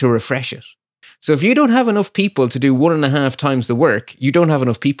to refresh it. So if you don't have enough people to do 1.5 times the work, you don't have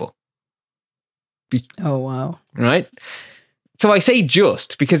enough people. Oh, wow. Right? So I say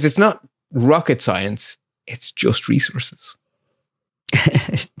just because it's not rocket science, it's just resources.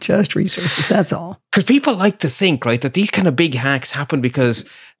 Just resources, that's all. Because people like to think, right, that these kind of big hacks happen because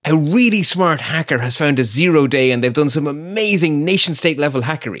a really smart hacker has found a 0-day and they've done some amazing nation-state level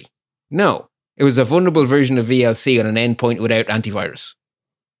hackery. No, it was a vulnerable version of VLC on an endpoint without antivirus.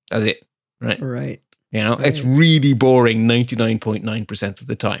 That's it, right? Right. It's really boring 99.9% of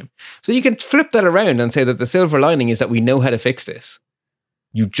the time. So you can flip that around and say that the silver lining is that we know how to fix this.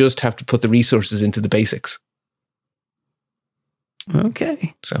 You just have to put the resources into the basics.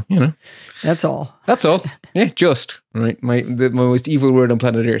 Okay. So, That's all. That's all. Yeah, just. Right. My most evil word on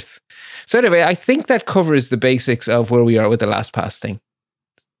planet Earth. So anyway, I think that covers the basics of where we are with the LastPass thing.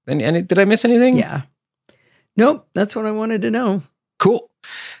 And did I miss anything? Yeah. Nope. That's what I wanted to know. Cool.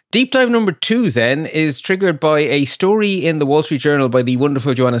 Deep dive number 2 then is triggered by a story in the Wall Street Journal by the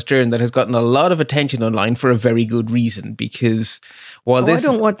wonderful Joanna Stern that has gotten a lot of attention online for a very good reason, because while I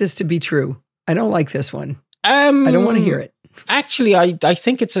don't want this to be true. I don't like this one. I don't want to hear it. Actually, I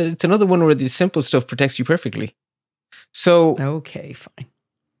think it's another one where the simple stuff protects you perfectly. So okay, fine.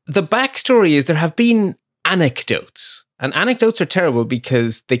 The backstory is there have been anecdotes. And anecdotes are terrible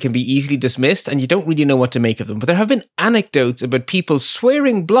because they can be easily dismissed and you don't really know what to make of them. But there have been anecdotes about people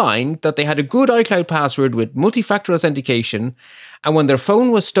swearing blind that they had a good iCloud password with multi-factor authentication. And when their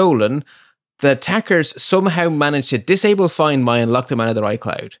phone was stolen, the attackers somehow managed to disable Find My and lock them out of their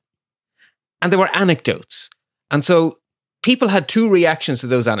iCloud. And there were anecdotes. And so people had 2 reactions to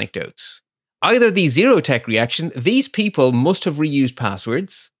those anecdotes. either the zero tech reaction, these people must have reused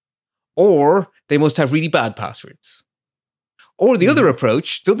passwords, or they must have really bad passwords. Or the other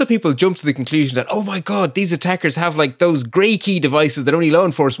approach, the other people jump to the conclusion that, oh my God, these attackers have like those grey key devices that only law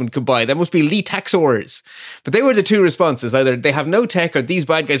enforcement can buy. That must be elite hacksaws. But they were the two responses. Either they have no tech or these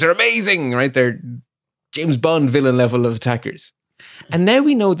bad guys are amazing, right? They're James Bond villain level of attackers. And now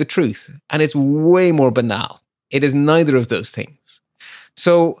we know the truth, and it's way more banal. It is neither of those things.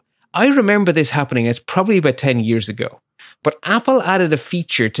 So I remember this happening. It's probably about 10 years ago. But Apple added a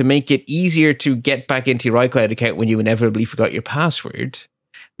feature to make it easier to get back into your iCloud account when you inevitably forgot your password.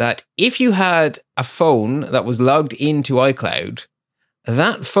 That if you had a phone that was logged into iCloud,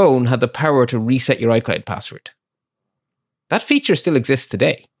 that phone had the power to reset your iCloud password. That feature still exists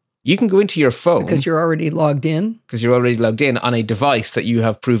today. You can go into your phone. Because you're already logged in? Because you're already logged in on a device that you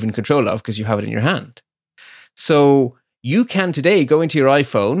have proven control of because you have it in your hand. So you can today go into your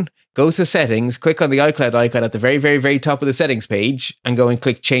iPhone, go to settings, click on the iCloud icon at the very, very, very top of the settings page and go and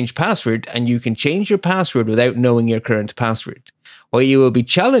click change password. And you can change your password without knowing your current password. What you will be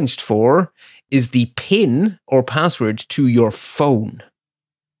challenged for is the PIN or password to your phone,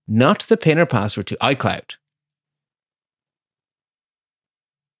 not the PIN or password to iCloud.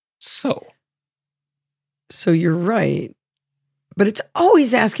 So you're right. But it's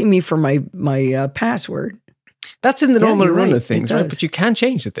always asking me for my password. That's in the normal run of things, right? does. But you can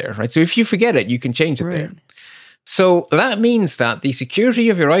change it there, right? So if you forget it, you can change it there. Right. So that means that the security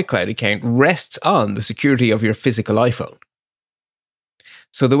of your iCloud account rests on the security of your physical iPhone.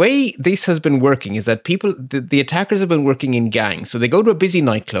 So the way this has been working is that the attackers have been working in gangs. So they go to a busy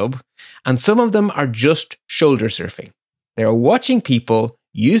nightclub, and some of them are just shoulder surfing. They're watching people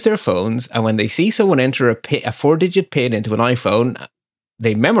use their phones, and when they see someone enter a 4-digit PIN into an iPhone,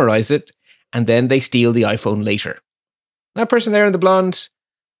 they memorize it, and then they steal the iPhone later. That person there in the blonde,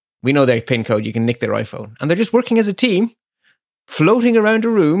 we know their PIN code, you can nick their iPhone. And they're just working as a team, floating around a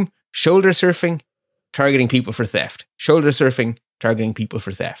room, shoulder surfing, targeting people for theft. Shoulder surfing, targeting people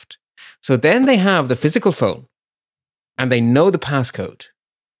for theft. So then they have the physical phone, and they know the passcode.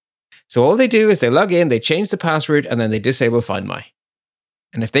 So all they do is they log in, they change the password, and then they disable Find My.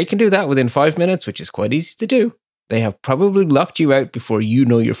 And if they can do that within 5 minutes, which is quite easy to do, they have probably locked you out before you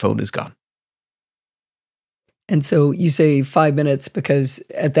know your phone is gone. And so you say 5 minutes because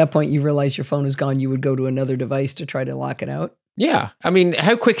at that point you realize your phone is gone. You would go to another device to try to lock it out. Yeah. I mean,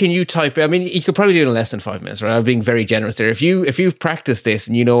 how quick can you type? I mean, you could probably do it in less than 5 minutes, right? I'm being very generous there. If you've practiced this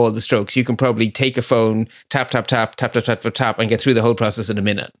and you know all the strokes, you can probably take a phone, tap, tap, tap, tap, tap, tap, tap, tap, and get through the whole process in a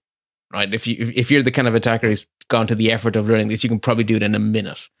minute, right? If you're the kind of attacker who's gone to the effort of learning this, you can probably do it in a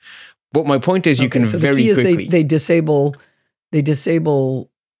minute. But my point is, you can so very the key is quickly. they disable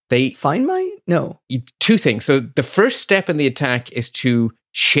Find My? No. Two things. So the first step in the attack is to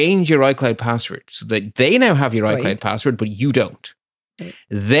change your iCloud password so that they now have your iCloud password, but you don't.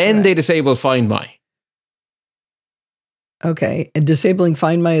 Then they disable Find My. Okay. And disabling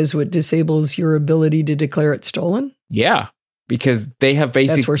Find My is what disables your ability to declare it stolen? Yeah. Because they have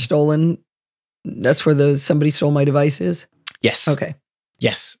basically... That's where somebody stole my device is? Yes. Okay.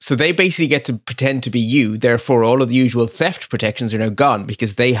 Yes. So they basically get to pretend to be you. Therefore, all of the usual theft protections are now gone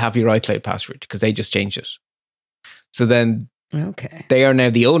because they have your iCloud password because they just changed it. So then they are now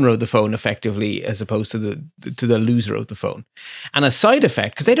the owner of the phone effectively as opposed to the loser of the phone. And a side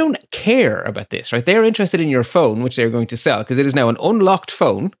effect, because they don't care about this, right? They're interested in your phone, which they're going to sell because it is now an unlocked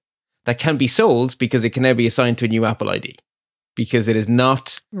phone that can be sold because it can now be assigned to a new Apple ID because it is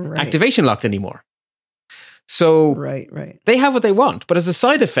not activation locked anymore. So they have what they want, but as a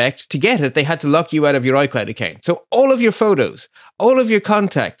side effect, to get it, they had to lock you out of your iCloud account. So all of your photos, all of your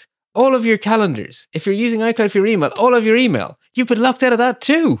contact, all of your calendars, if you're using iCloud for your email, all of your email, you've been locked out of that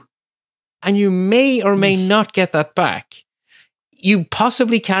too. And you may or may not get that back. You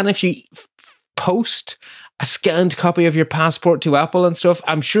possibly can if you post a scanned copy of your passport to Apple and stuff.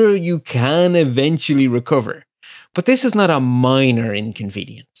 I'm sure you can eventually recover. But this is not a minor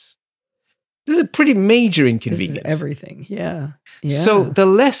inconvenience. This is a pretty major inconvenience. This is everything. Yeah. So the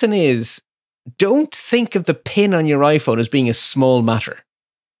lesson is, don't think of the PIN on your iPhone as being a small matter.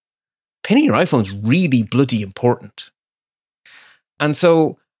 PIN on your iPhone is really bloody important. And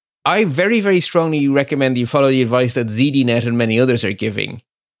so I very, very strongly recommend that you follow the advice that ZDNet and many others are giving.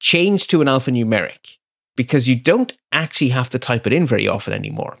 Change to an alphanumeric because you don't actually have to type it in very often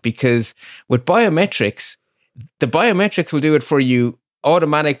anymore. Because with biometrics, the biometrics will do it for you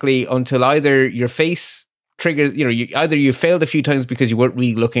automatically until either your face triggers, either you failed a few times because you weren't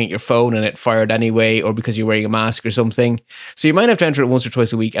really looking at your phone and it fired anyway, or because you're wearing a mask or something. So you might have to enter it once or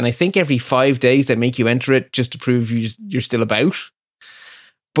twice a week. And I think every 5 days they make you enter it just to prove you're still about.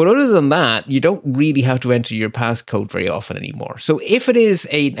 But other than that, you don't really have to enter your passcode very often anymore. So if it is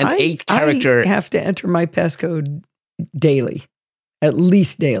an 8-character... I have to enter my passcode daily, at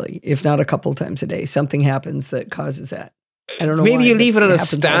least daily, if not a couple times a day. Something happens that causes that. I don't know. Maybe why, you leave it on a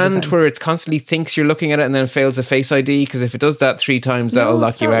happens all the stand time. where it constantly thinks you're looking at it and then fails a Face ID, because if it does that 3 times, that'll No, lock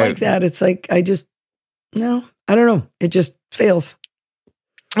it's you not out. like that. It's like I don't know. It just fails.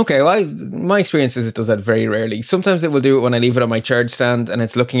 Okay, well, my experience is it does that very rarely. Sometimes it will do it when I leave it on my charge stand and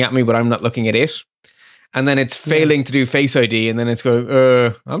it's looking at me, but I'm not looking at it. And then it's failing to do Face ID, and then it's going,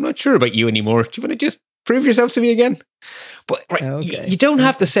 I'm not sure about you anymore. Do you want to just prove yourself to me again? But you don't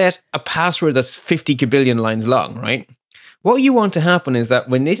have to set a password that's 50 kabillion lines long, right? What you want to happen is that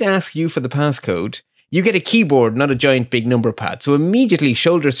when it asks you for the passcode, you get a keyboard, not a giant big number pad. So immediately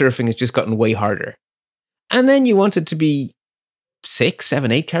shoulder surfing has just gotten way harder. And then you want it to be 6,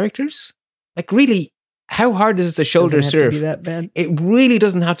 7, 8 characters? Like really, how hard is it to shoulder Doesn't have surf? to be that bad. It really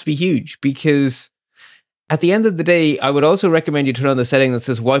doesn't have to be huge, because at the end of the day, I would also recommend you turn on the setting that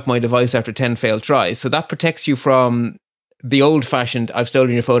says wipe my device after 10 failed tries. So that protects you from the old-fashioned, I've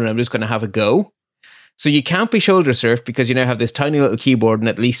stolen your phone and I'm just going to have a go. So you can't be shoulder surfed because you now have this tiny little keyboard and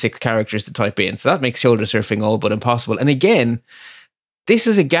at least 6 characters to type in. So that makes shoulder surfing all but impossible. And again, this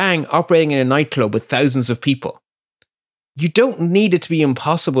is a gang operating in a nightclub with thousands of people. You don't need it to be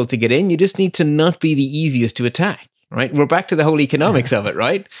impossible to get in. You just need to not be the easiest to attack, right? We're back to the whole economics of it,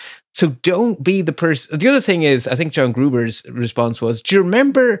 right? So don't be the person. The other thing is, I think John Gruber's response was, do you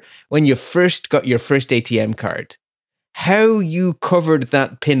remember when you first got your first ATM card, how you covered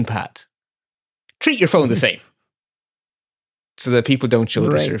that PIN pad? Treat your phone the same so that people don't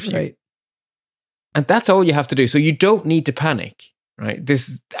shoulder surf you. Right. And that's all you have to do. So you don't need to panic, right?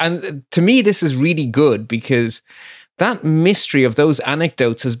 And to me, this is really good, because that mystery of those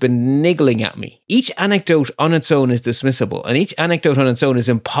anecdotes has been niggling at me. Each anecdote on its own is dismissible, and each anecdote on its own is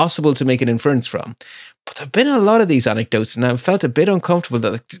impossible to make an inference from. But there have been a lot of these anecdotes, and I've felt a bit uncomfortable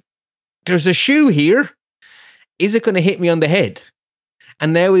that, like, there's a shoe here. Is it going to hit me on the head?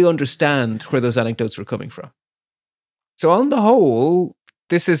 And now we understand where those anecdotes were coming from. So on the whole,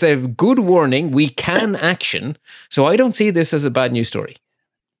 this is a good warning. We can action. So I don't see this as a bad news story.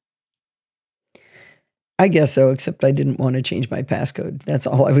 I guess so, except I didn't want to change my passcode. That's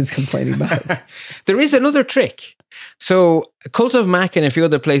all I was complaining about. There is another trick. So Cult of Mac and a few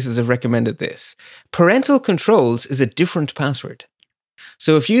other places have recommended this. Parental controls is a different password.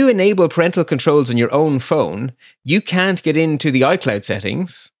 So if you enable parental controls on your own phone, you can't get into the iCloud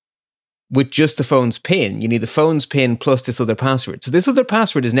settings with just the phone's PIN. You need the phone's PIN plus this other password. So this other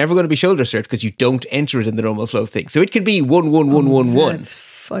password is never going to be shoulder surfed because you don't enter it in the normal flow of things. So it could be 11111. That's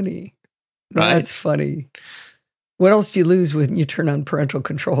funny. Right? That's funny. What else do you lose when you turn on parental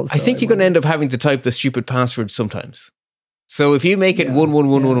controls? I think you're going to end up having to type the stupid password sometimes. So if you make it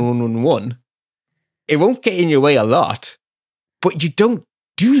 1111111, it won't get in your way a lot, but you don't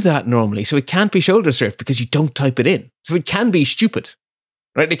do that normally. So it can't be shoulder surfed because you don't type it in. So it can be stupid,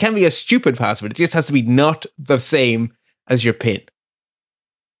 right? It can be a stupid password. It just has to be not the same as your PIN.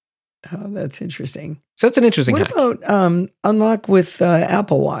 Oh, that's interesting. So that's an interesting hack. What about unlock with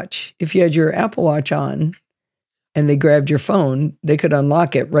Apple Watch? If you had your Apple Watch on and they grabbed your phone, they could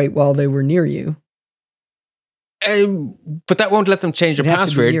unlock it right while they were near you. But that won't let them change your It'd have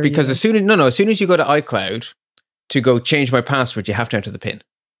to be password, near because you. as soon as you go to iCloud to go change my password, you have to enter the PIN.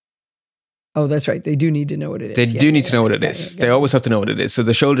 Oh, that's right. They do need to know what it They is. do need to know what it is. They always have to know what it is. So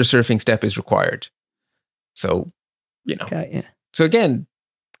the shoulder surfing step is required. So, So again,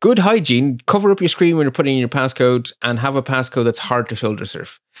 good hygiene, cover up your screen when you're putting in your passcode and have a passcode that's hard to shoulder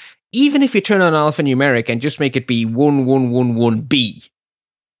surf. Even if you turn on alphanumeric and just make it be 1111B,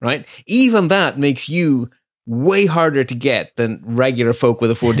 right? Even that makes you way harder to get than regular folk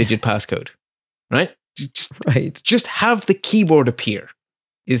with a 4-digit passcode, right? Just have the keyboard appear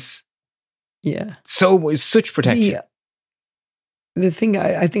is such protection. The thing,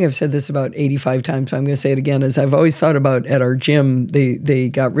 I think I've said this about 85 times, I'm going to say it again, is I've always thought about at our gym, they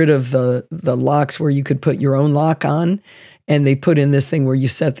got rid of the locks where you could put your own lock on, and they put in this thing where you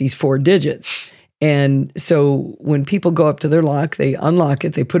set these 4 digits. And so when people go up to their lock, they unlock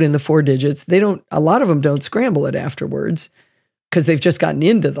it, they put in the 4 digits. A lot of them don't scramble it afterwards because they've just gotten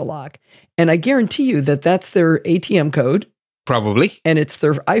into the lock. And I guarantee you that that's their ATM code. Probably. And it's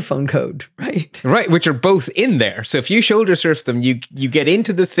their iPhone code, right? Right, which are both in there. So if you shoulder surf them, you get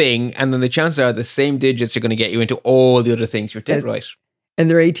into the thing, and then the chances are the same digits are going to get you into all the other things. You're dead right. And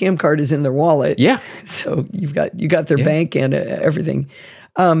their ATM card is in their wallet. Yeah. So you got their bank and everything.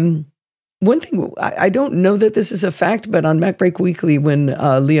 One thing, I don't know that this is a fact, but on MacBreak Weekly, when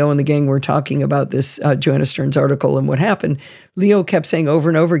Leo and the gang were talking about this Joanna Stern's article and what happened, Leo kept saying over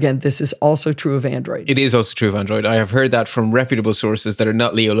and over again, this is also true of Android. It is also true of Android. I have heard that from reputable sources that are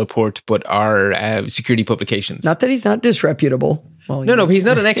not Leo Laporte, but are security publications. Not that he's not disreputable. Well, no, he's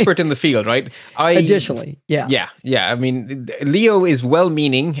not an expert in the field, right? Additionally, yeah. Yeah. I mean, Leo is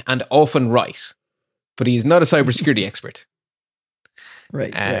well-meaning and often right, but he is not a cybersecurity expert.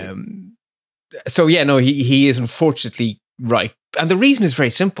 Right. So yeah, no, he is unfortunately right. And the reason is very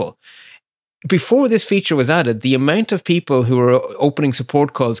simple. Before this feature was added, the amount of people who were opening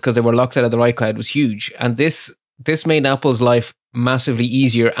support calls because they were locked out of their iCloud was huge. And this made Apple's life massively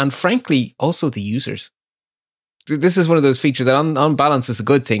easier, and frankly, also the users. This is one of those features that on balance is a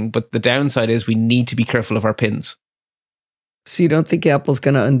good thing, but the downside is we need to be careful of our pins. So you don't think Apple's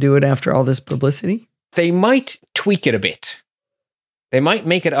going to undo it after all this publicity? They might tweak it a bit. They might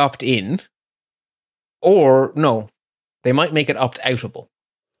make it opt-in. Or, no, they might make it opt-outable.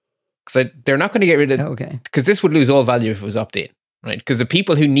 Because they're not going to get rid of... Okay. Because this would lose all value if it was opt-in, right? Because the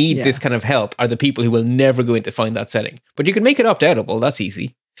people who need this kind of help are the people who will never go in to find that setting. But you can make it opt-outable, that's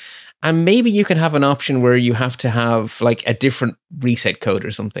easy. And maybe you can have an option where you have to have like a different reset code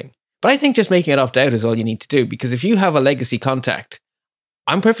or something. But I think just making it opt-out is all you need to do. Because if you have a legacy contact,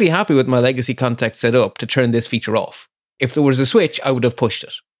 I'm perfectly happy with my legacy contact set up to turn this feature off. If there was a switch, I would have pushed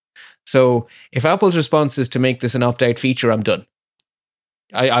it. So if Apple's response is to make this an opt-out feature, I'm done.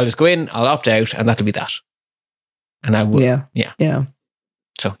 I'll just go in, I'll opt out, and that'll be that. And I will. Yeah.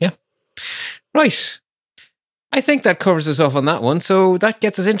 So, yeah. Right. I think that covers us off on that one. So that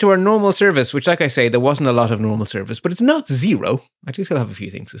gets us into our normal service, which, like I say, there wasn't a lot of normal service, but it's not zero. I do still have a few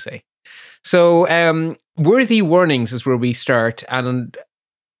things to say. So worthy warnings is where we start. And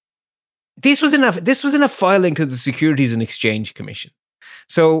this was in a filing to the Securities and Exchange Commission.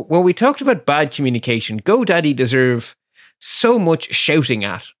 So when we talked about bad communication, GoDaddy deserve so much shouting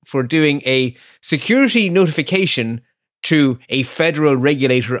at for doing a security notification to a federal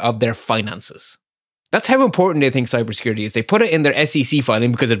regulator of their finances. That's how important they think cybersecurity is. They put it in their SEC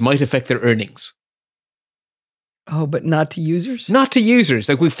filing because it might affect their earnings. Oh, but not to users? Not to users.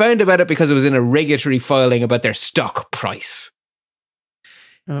 Like we found about it because it was in a regulatory filing about their stock price.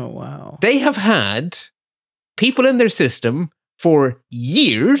 Oh, wow. They have had people in their system for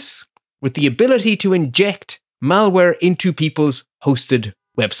years with the ability to inject malware into people's hosted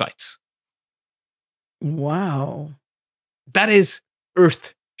websites. Wow. That is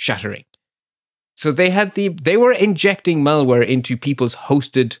earth-shattering. So they were injecting malware into people's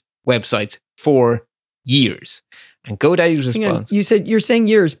hosted websites for years. And GoDaddy's response... You're saying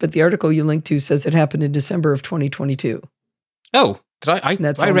years, but the article you linked to says it happened in December of 2022. Oh, did I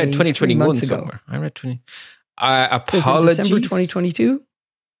read 2021 somewhere. I read 20... apologies. In December 2022,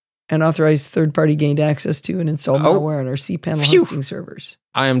 an authorized third party gained access to and installed malware on our cPanel hosting servers.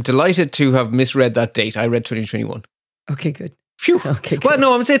 I am delighted to have misread that date. I read 2021. Okay, good. Phew. Okay, good. Well,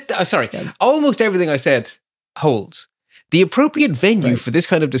 no, I'm sorry. Yeah. Almost everything I said holds. The appropriate venue for this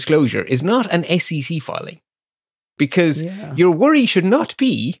kind of disclosure is not an SEC filing, because your worry should not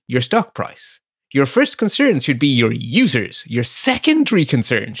be your stock price. Your first concern should be your users. Your secondary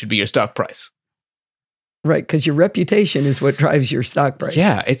concern should be your stock price. Right, because your reputation is what drives your stock price.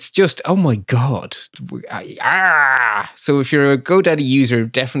 Yeah, it's just, oh my God. So if you're a GoDaddy user,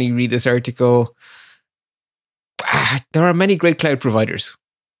 definitely read this article. There are many great cloud providers.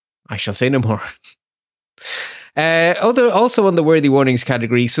 I shall say no more. Also on the worthy warnings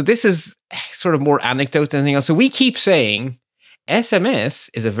category, so this is sort of more anecdote than anything else. So we keep saying SMS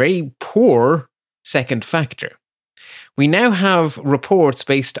is a very poor second factor. We now have reports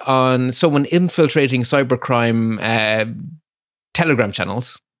based on someone infiltrating cybercrime Telegram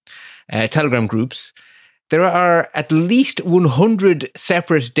channels, Telegram groups. There are at least 100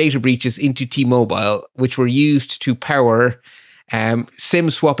 separate data breaches into T-Mobile, which were used to power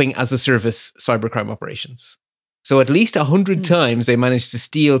SIM swapping as a service cybercrime operations. So at least 100 times they managed to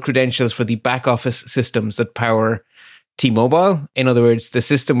steal credentials for the back office systems that power T-Mobile. In other words, the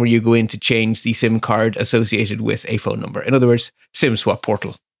system where you go in to change the SIM card associated with a phone number. In other words, SIM swap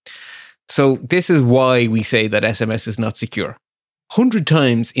portal. So this is why we say that SMS is not secure. 100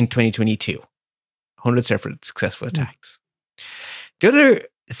 times in 2022. 100 separate successful attacks. The other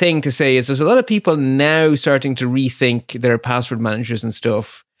thing to say is there's a lot of people now starting to rethink their password managers and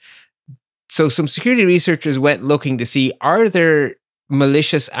stuff. So some security researchers went looking to see, are there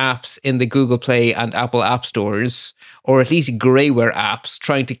malicious apps in the Google Play and Apple app stores, or at least greyware apps,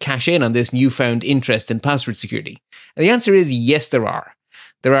 trying to cash in on this newfound interest in password security? And the answer is yes, there are.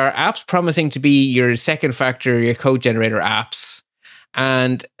 There are apps promising to be your second factor, your code generator apps,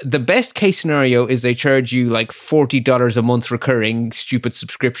 And the best case scenario is they charge you like $40 a month recurring stupid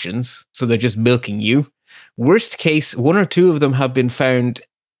subscriptions. So they're just milking you. Worst case, one or two of them have been found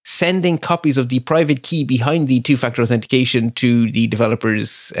sending copies of the private key behind the two-factor authentication to the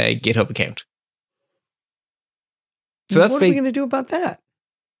developer's GitHub account. So that's what are we going to do about that?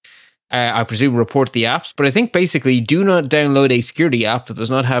 I presume report the apps, but I think basically do not download a security app that does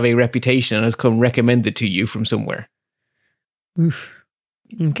not have a reputation and has come recommended to you from somewhere. Oof.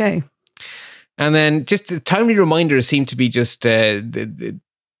 Okay. And then just the timely reminders seem to be just the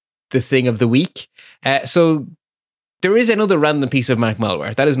thing of the week. So there is another random piece of Mac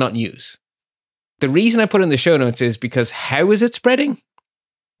malware. That is not news. The reason I put in the show notes is because how is it spreading?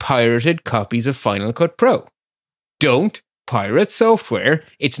 Pirated copies of Final Cut Pro. Don't pirate software.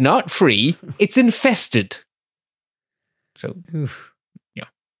 It's not free. It's infested. So, Oof. yeah.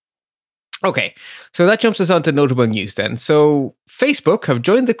 Okay, so that jumps us on to notable news then. So Facebook have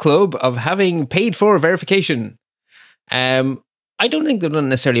joined the club of having paid for verification. I don't think they've done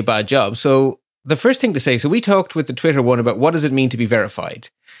necessarily a bad job. So the first thing to say, so we talked with the Twitter one about what does it mean to be verified.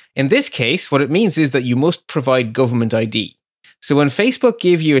 In this case, what it means is that you must provide government ID. So when Facebook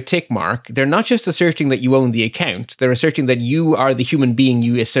give you a tick mark, they're not just asserting that you own the account, they're asserting that you are the human being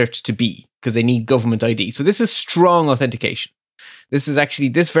you assert to be, because they need government ID. So this is strong authentication. This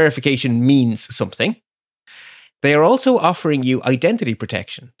verification means something. They are also offering you identity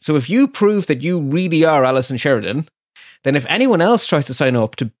protection. So if you prove that you really are Alison Sheridan, then if anyone else tries to sign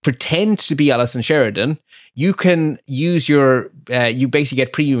up to pretend to be Alison Sheridan, you can use you basically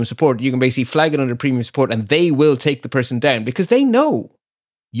get premium support. You can basically flag it under premium support and they will take the person down because they know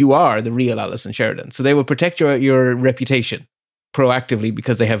you are the real Alison Sheridan. So they will protect your reputation proactively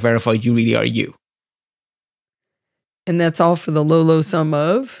because they have verified you really are you. And that's all for the low sum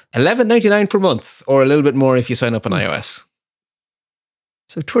of? $11.99 per month, or a little bit more if you sign up on iOS.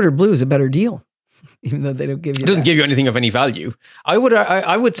 So Twitter Blue is a better deal. Even though they don't give you, it doesn't give you anything of any value. I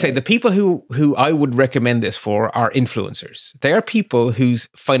would say the people who I would recommend this for are influencers. They are people whose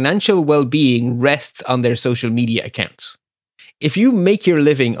financial well-being rests on their social media accounts. If you make your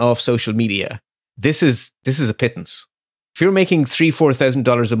living off social media, this is a pittance. If you're making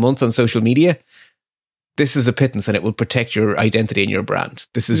 $3,000-$4,000 a month on social media, this is a pittance, and it will protect your identity and your brand.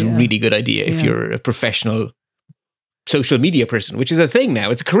 This is a really good idea if you're a professional social media person, which is a thing now.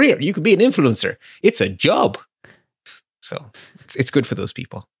 It's a career. You could be an influencer. It's a job. So it's good for those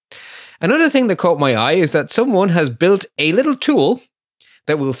people. Another thing that caught my eye is that someone has built a little tool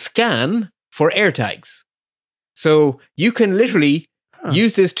that will scan for AirTags. So you can literally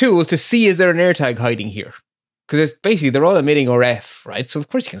use this tool to see, is there an AirTag hiding here? Because it's basically, they're all emitting RF, right? So of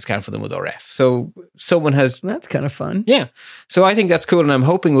course you can scan for them with RF. So someone has... That's kind of fun. Yeah. So I think that's cool. And I'm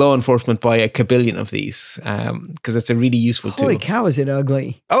hoping law enforcement buy a kabillion of these because it's a really useful tool. Holy cow, is it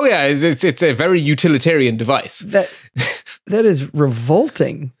ugly? Oh yeah, it's a very utilitarian device. That is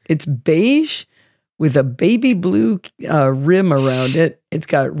revolting. It's beige with a baby blue rim around it. It's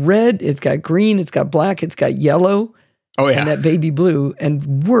got red, it's got green, it's got black, it's got yellow. Oh yeah. And that baby blue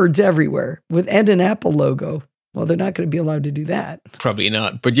and words everywhere and an Apple logo. Well, they're not going to be allowed to do that. Probably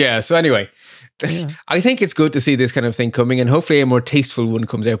not. But yeah, so anyway, I think it's good to see this kind of thing coming, and hopefully a more tasteful one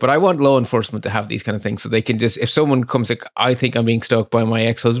comes out. But I want law enforcement to have these kind of things so they can just, if someone comes like, I think I'm being stalked by my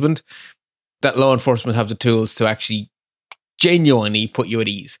ex-husband, that law enforcement have the tools to actually genuinely put you at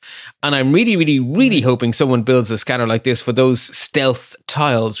ease. And I'm really, really, really hoping someone builds a scanner like this for those stealth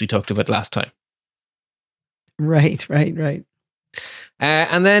tiles we talked about last time. Right.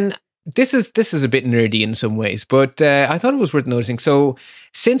 And then this is a bit nerdy in some ways, but I thought it was worth noticing. So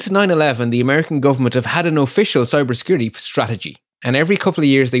since 9/11, the American government have had an official cybersecurity strategy. And every couple of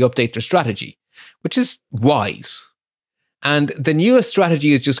years, they update their strategy, which is wise. And the newest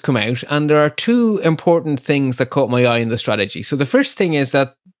strategy has just come out. And there are two important things that caught my eye in the strategy. So the first thing is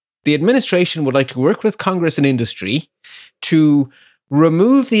that the administration would like to work with Congress and industry to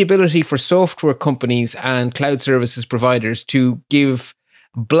remove the ability for software companies and cloud services providers to give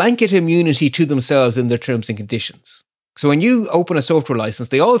blanket immunity to themselves in their terms and conditions. So when you open a software license,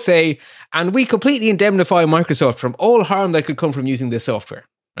 they all say, and we completely indemnify Microsoft from all harm that could come from using this software.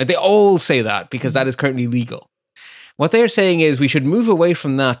 Right? They all say that because that is currently legal. What they're saying is we should move away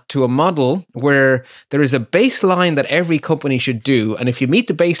from that to a model where there is a baseline that every company should do. And if you meet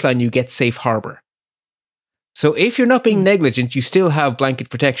the baseline, you get safe harbor. So if you're not being negligent, you still have blanket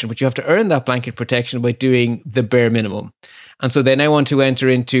protection, but you have to earn that blanket protection by doing the bare minimum. And so they now want to enter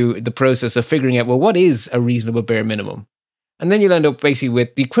into the process of figuring out, well, what is a reasonable bare minimum? And then you'll end up basically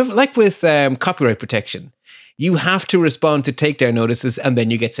with the equivalent, like with copyright protection. You have to respond to takedown notices and then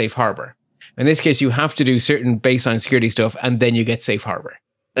you get safe harbor. In this case, you have to do certain baseline security stuff, and then you get safe harbor.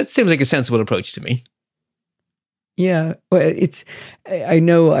 That seems like a sensible approach to me. Yeah, well, I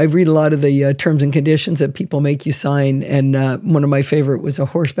know I read a lot of the terms and conditions that people make you sign. And one of my favorite was a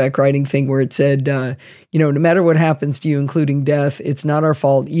horseback riding thing where it said, no matter what happens to you, including death, it's not our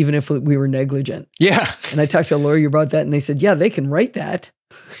fault, even if we were negligent. Yeah. And I talked to a lawyer about that, and they said, yeah, they can write that.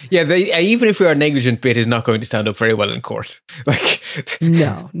 Yeah, even if we are negligent, bit is not going to stand up very well in court.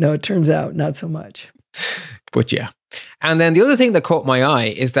 No, it turns out not so much. But yeah. And then the other thing that caught my eye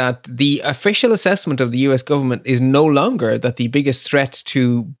is that the official assessment of the US government is no longer that the biggest threat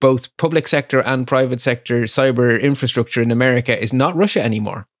to both public sector and private sector cyber infrastructure in America is not Russia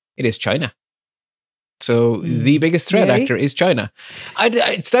anymore. It is China. So the biggest threat actor is China.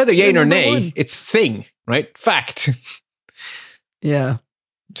 It's neither yay nor nay. One. It's thing, right? Fact. Yeah.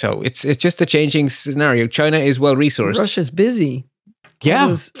 So it's just a changing scenario. China is well resourced. Russia's busy.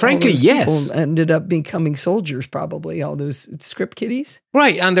 Yeah, frankly, yes. People ended up becoming soldiers, probably. All those script kiddies.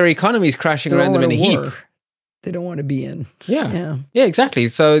 Right, and their economy is crashing around them in a heap. They don't want to be in. Yeah, exactly.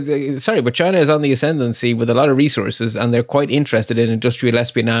 So, sorry, but China is on the ascendancy with a lot of resources, and they're quite interested in industrial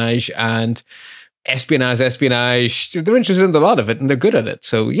espionage and espionage. They're interested in a lot of it, and they're good at it.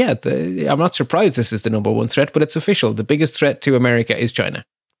 So, yeah, I'm not surprised this is the number one threat, but it's official. The biggest threat to America is China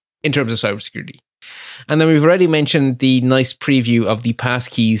in terms of cybersecurity. And then we've already mentioned the nice preview of the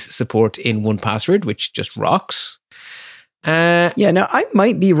passkeys support in 1Password, which just rocks. Now I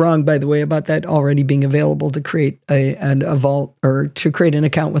might be wrong, by the way, about that already being available to create a vault or to create an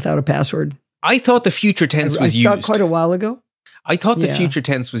account without a password. I thought the future tense was used. I saw it quite a while ago. I thought the future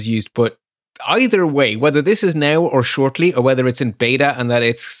tense was used, but either way, whether this is now or shortly, or whether it's in beta and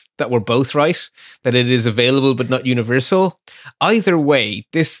that we're both right, that it is available but not universal, either way,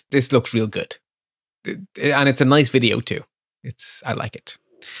 this looks real good. And it's a nice video too. I like it.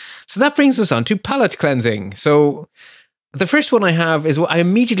 So that brings us on to palette cleansing. So the first one I have is I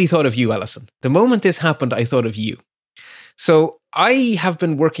immediately thought of you, Alison. The moment this happened, I thought of you. So I have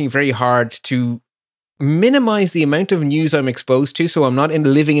been working very hard to minimize the amount of news I'm exposed to, so I'm not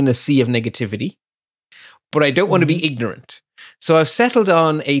living in a sea of negativity, but I don't want to be ignorant. So I've settled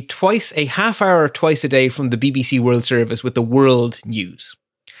on a half hour twice a day from the BBC World Service with the world news.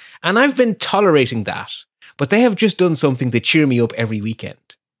 And I've been tolerating that, but they have just done something to cheer me up every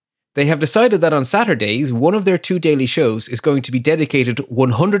weekend. They have decided that on Saturdays, one of their 2 daily shows is going to be dedicated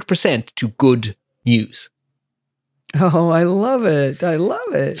 100% to good news. Oh, I love it. I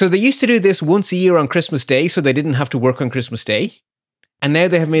love it. So they used to do this once a year on Christmas Day, so they didn't have to work on Christmas Day. And now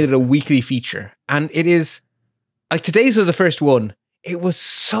they have made it a weekly feature. And it is, like today's was the first one. It was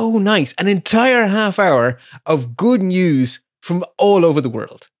so nice. An entire half hour of good news from all over the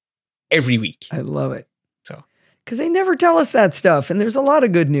world. Every week. I love it. Because they never tell us that stuff, and there's a lot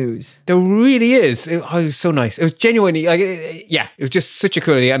of good news. There really is. It was so nice. It was genuinely, it was just such a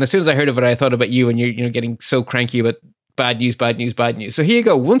cool idea. And as soon as I heard of it, I thought about you, and you're getting so cranky about bad news. So here you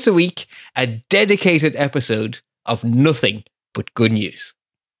go. Once a week, a dedicated episode of nothing but good news.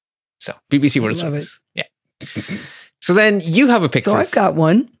 So BBC World Service. Yeah. So then you have a pick. So I've got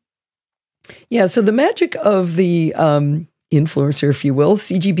one. Yeah. So the magic of the influencer, if you will,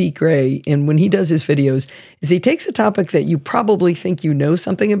 CGB Grey, and when he does his videos, is he takes a topic that you probably think you know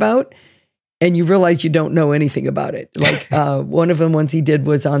something about, and you realize you don't know anything about it. Like one of them ones he did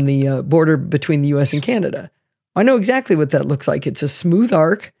was on the border between the U.S. and Canada. I know exactly what that looks like. It's a smooth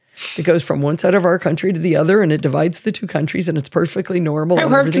arc that goes from one side of our country to the other, and it divides the two countries, and it's perfectly normal. How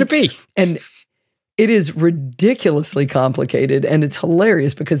hard can it be? And it is ridiculously complicated, and it's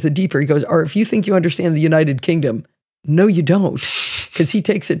hilarious because the deeper he goes, or if you think you understand the United Kingdom, no, you don't, because he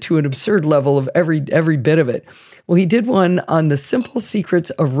takes it to an absurd level of every bit of it. Well, he did one on the simple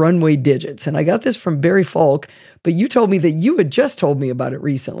secrets of runway digits, and I got this from Barry Falk, but you told me that you had just told me about it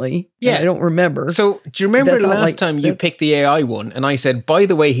recently. Yeah. I don't remember. So do you remember the last time you picked the AI one, and I said, by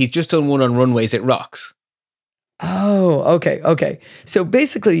the way, he's just done one on runways, it rocks. Oh, okay. So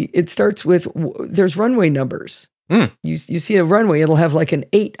basically, it starts with, there's runway numbers. You see a runway, it'll have like an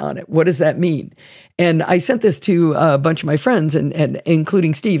 8 on it. What does that mean? And I sent this to a bunch of my friends, and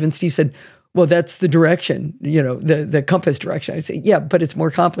including Steve. And Steve said, well, that's the direction, the compass direction. I say, yeah, but it's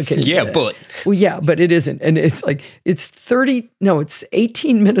more complicated. Yeah, but. Well, yeah, but it isn't. And it's like, it's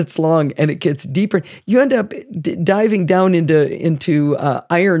 18 minutes long, and it gets deeper. You end up diving down into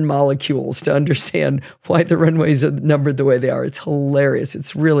iron molecules to understand why the runways are numbered the way they are. It's hilarious.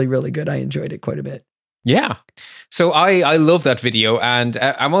 It's really, really good. I enjoyed it quite a bit. Yeah. So I love that video, and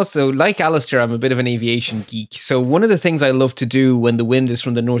I'm also, like Alistair, I'm a bit of an aviation geek. So one of the things I love to do when the wind is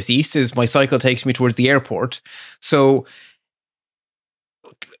from the northeast is my cycle takes me towards the airport. So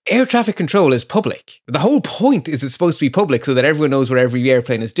air traffic control is public. The whole point is it's supposed to be public so that everyone knows what every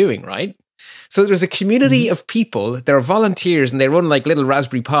airplane is doing, right? So there's a community of people, they're volunteers, and they run like little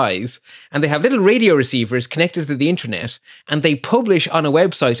Raspberry Pis, and they have little radio receivers connected to the internet, and they publish on a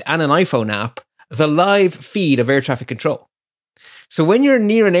website and an iPhone app the live feed of air traffic control. So when you're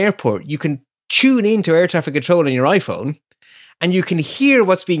near an airport, you can tune into air traffic control on your iPhone, and you can hear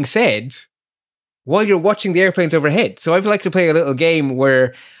what's being said while you're watching the airplanes overhead. So I'd like to play a little game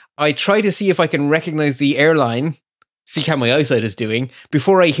where I try to see if I can recognize the airline, see how my eyesight is doing,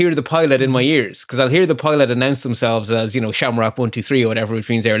 before I hear the pilot in my ears. Because I'll hear the pilot announce themselves as, Shamrock 123 or whatever, which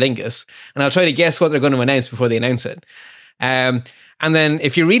means Aer Lingus. And I'll try to guess what they're going to announce before they announce it. And then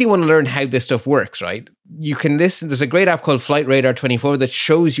if you really want to learn how this stuff works, right, you can listen. There's a great app called Flight Radar 24 that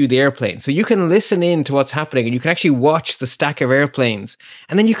shows you the airplane. So you can listen in to what's happening and you can actually watch the stack of airplanes.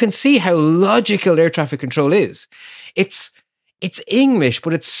 And then you can see how logical air traffic control is. It's English,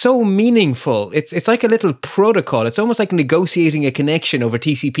 but it's so meaningful. It's like a little protocol. It's almost like negotiating a connection over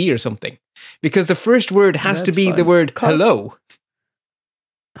TCP or something. Because the first word has to be fun. The word hello.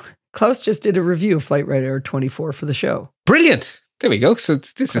 Klaus just did a review of Flight Radar 24 for the show. Brilliant. There we go. So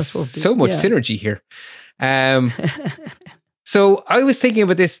this is so much synergy here. So I was thinking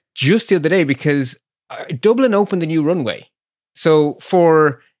about this just the other day because Dublin opened the new runway. So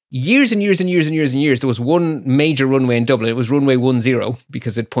for years and years and years and years and years, there was one major runway in Dublin. It was runway 10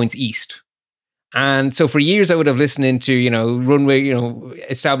 because it points east. And so for years I would have listened into,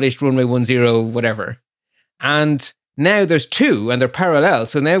 established runway 10, whatever. And now there's two and they're parallel.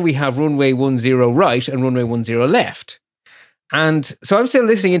 So now we have runway 10 right and runway 10 left. And so I'm still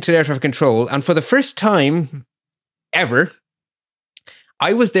listening into air traffic control. And for the first time ever,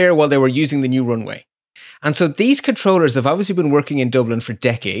 I was there while they were using the new runway. And so these controllers have obviously been working in Dublin for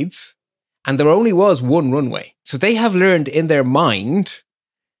decades. And there only was one runway. So they have learned in their mind,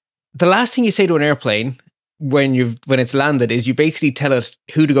 the last thing you say to an airplane when it's landed is you basically tell it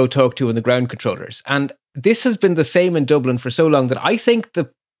who to go talk to in the ground controllers. And this has been the same in Dublin for so long that I think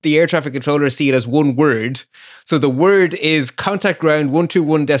the air traffic controllers see it as one word. So the word is contact ground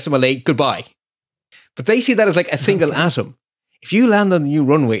 121.8, goodbye. But they see that as like a single atom. If you land on the new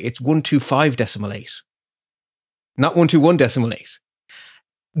runway, it's 125.8, not 121.8.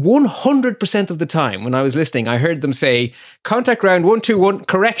 100% of the time when I was listening, I heard them say, contact ground 121,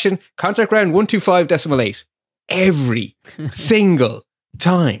 correction, contact ground 125.8. Every single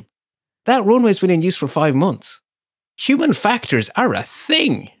time. That runway's been in use for 5 months. Human factors are a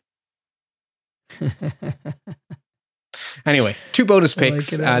thing. Anyway, 2 bonus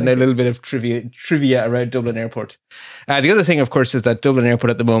picks and a little bit of trivia around Dublin Airport. The other thing, of course, is that Dublin Airport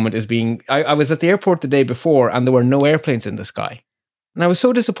at the moment is being... I was at the airport the day before and there were no airplanes in the sky. And I was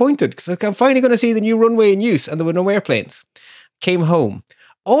so disappointed because I'm finally going to see the new runway in use and there were no airplanes. Came home.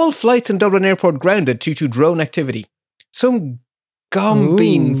 All flights in Dublin Airport grounded due to drone activity. Some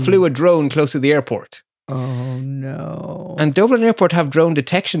gombeen flew a drone close to the airport. Oh, no. And Dublin Airport have drone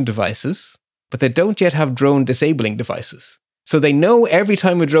detection devices, but they don't yet have drone disabling devices. So they know every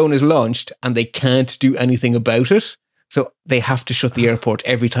time a drone is launched and they can't do anything about it. So they have to shut the airport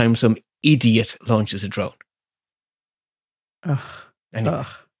every time some idiot launches a drone.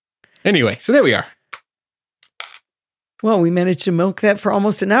 Anyway, so there we are. Well, we managed to milk that for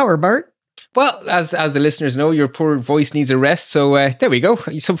almost an hour, Bart. Well, as the listeners know, your poor voice needs a rest. So there we go.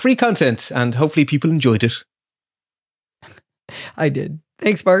 Some free content and hopefully people enjoyed it. I did.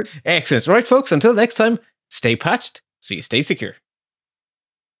 Thanks, Bart. Excellent. All right, folks, until next time, stay patched so you stay secure.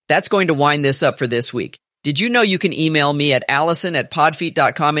 That's going to wind this up for this week. Did you know you can email me at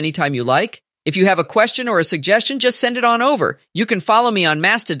allison@podfeet.com anytime you like? If you have a question or a suggestion, just send it on over. You can follow me on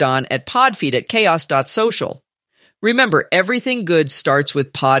Mastodon at podfeet@chaos.social. Remember, everything good starts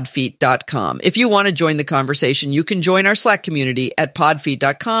with podfeet.com. If you want to join the conversation, you can join our Slack community at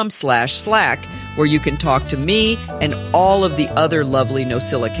podfeet.com/Slack, where you can talk to me and all of the other lovely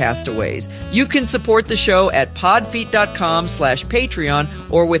Nosilla castaways. You can support the show at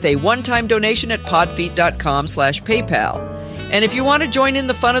podfeet.com/Patreon or with a one-time donation at podfeet.com/PayPal. And if you want to join in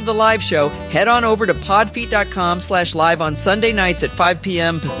the fun of the live show, head on over to podfeet.com/live on Sunday nights at 5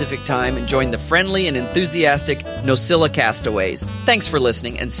 p.m. Pacific time and join the friendly and enthusiastic Nosilla castaways. Thanks for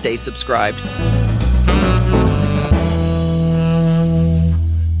listening and stay subscribed.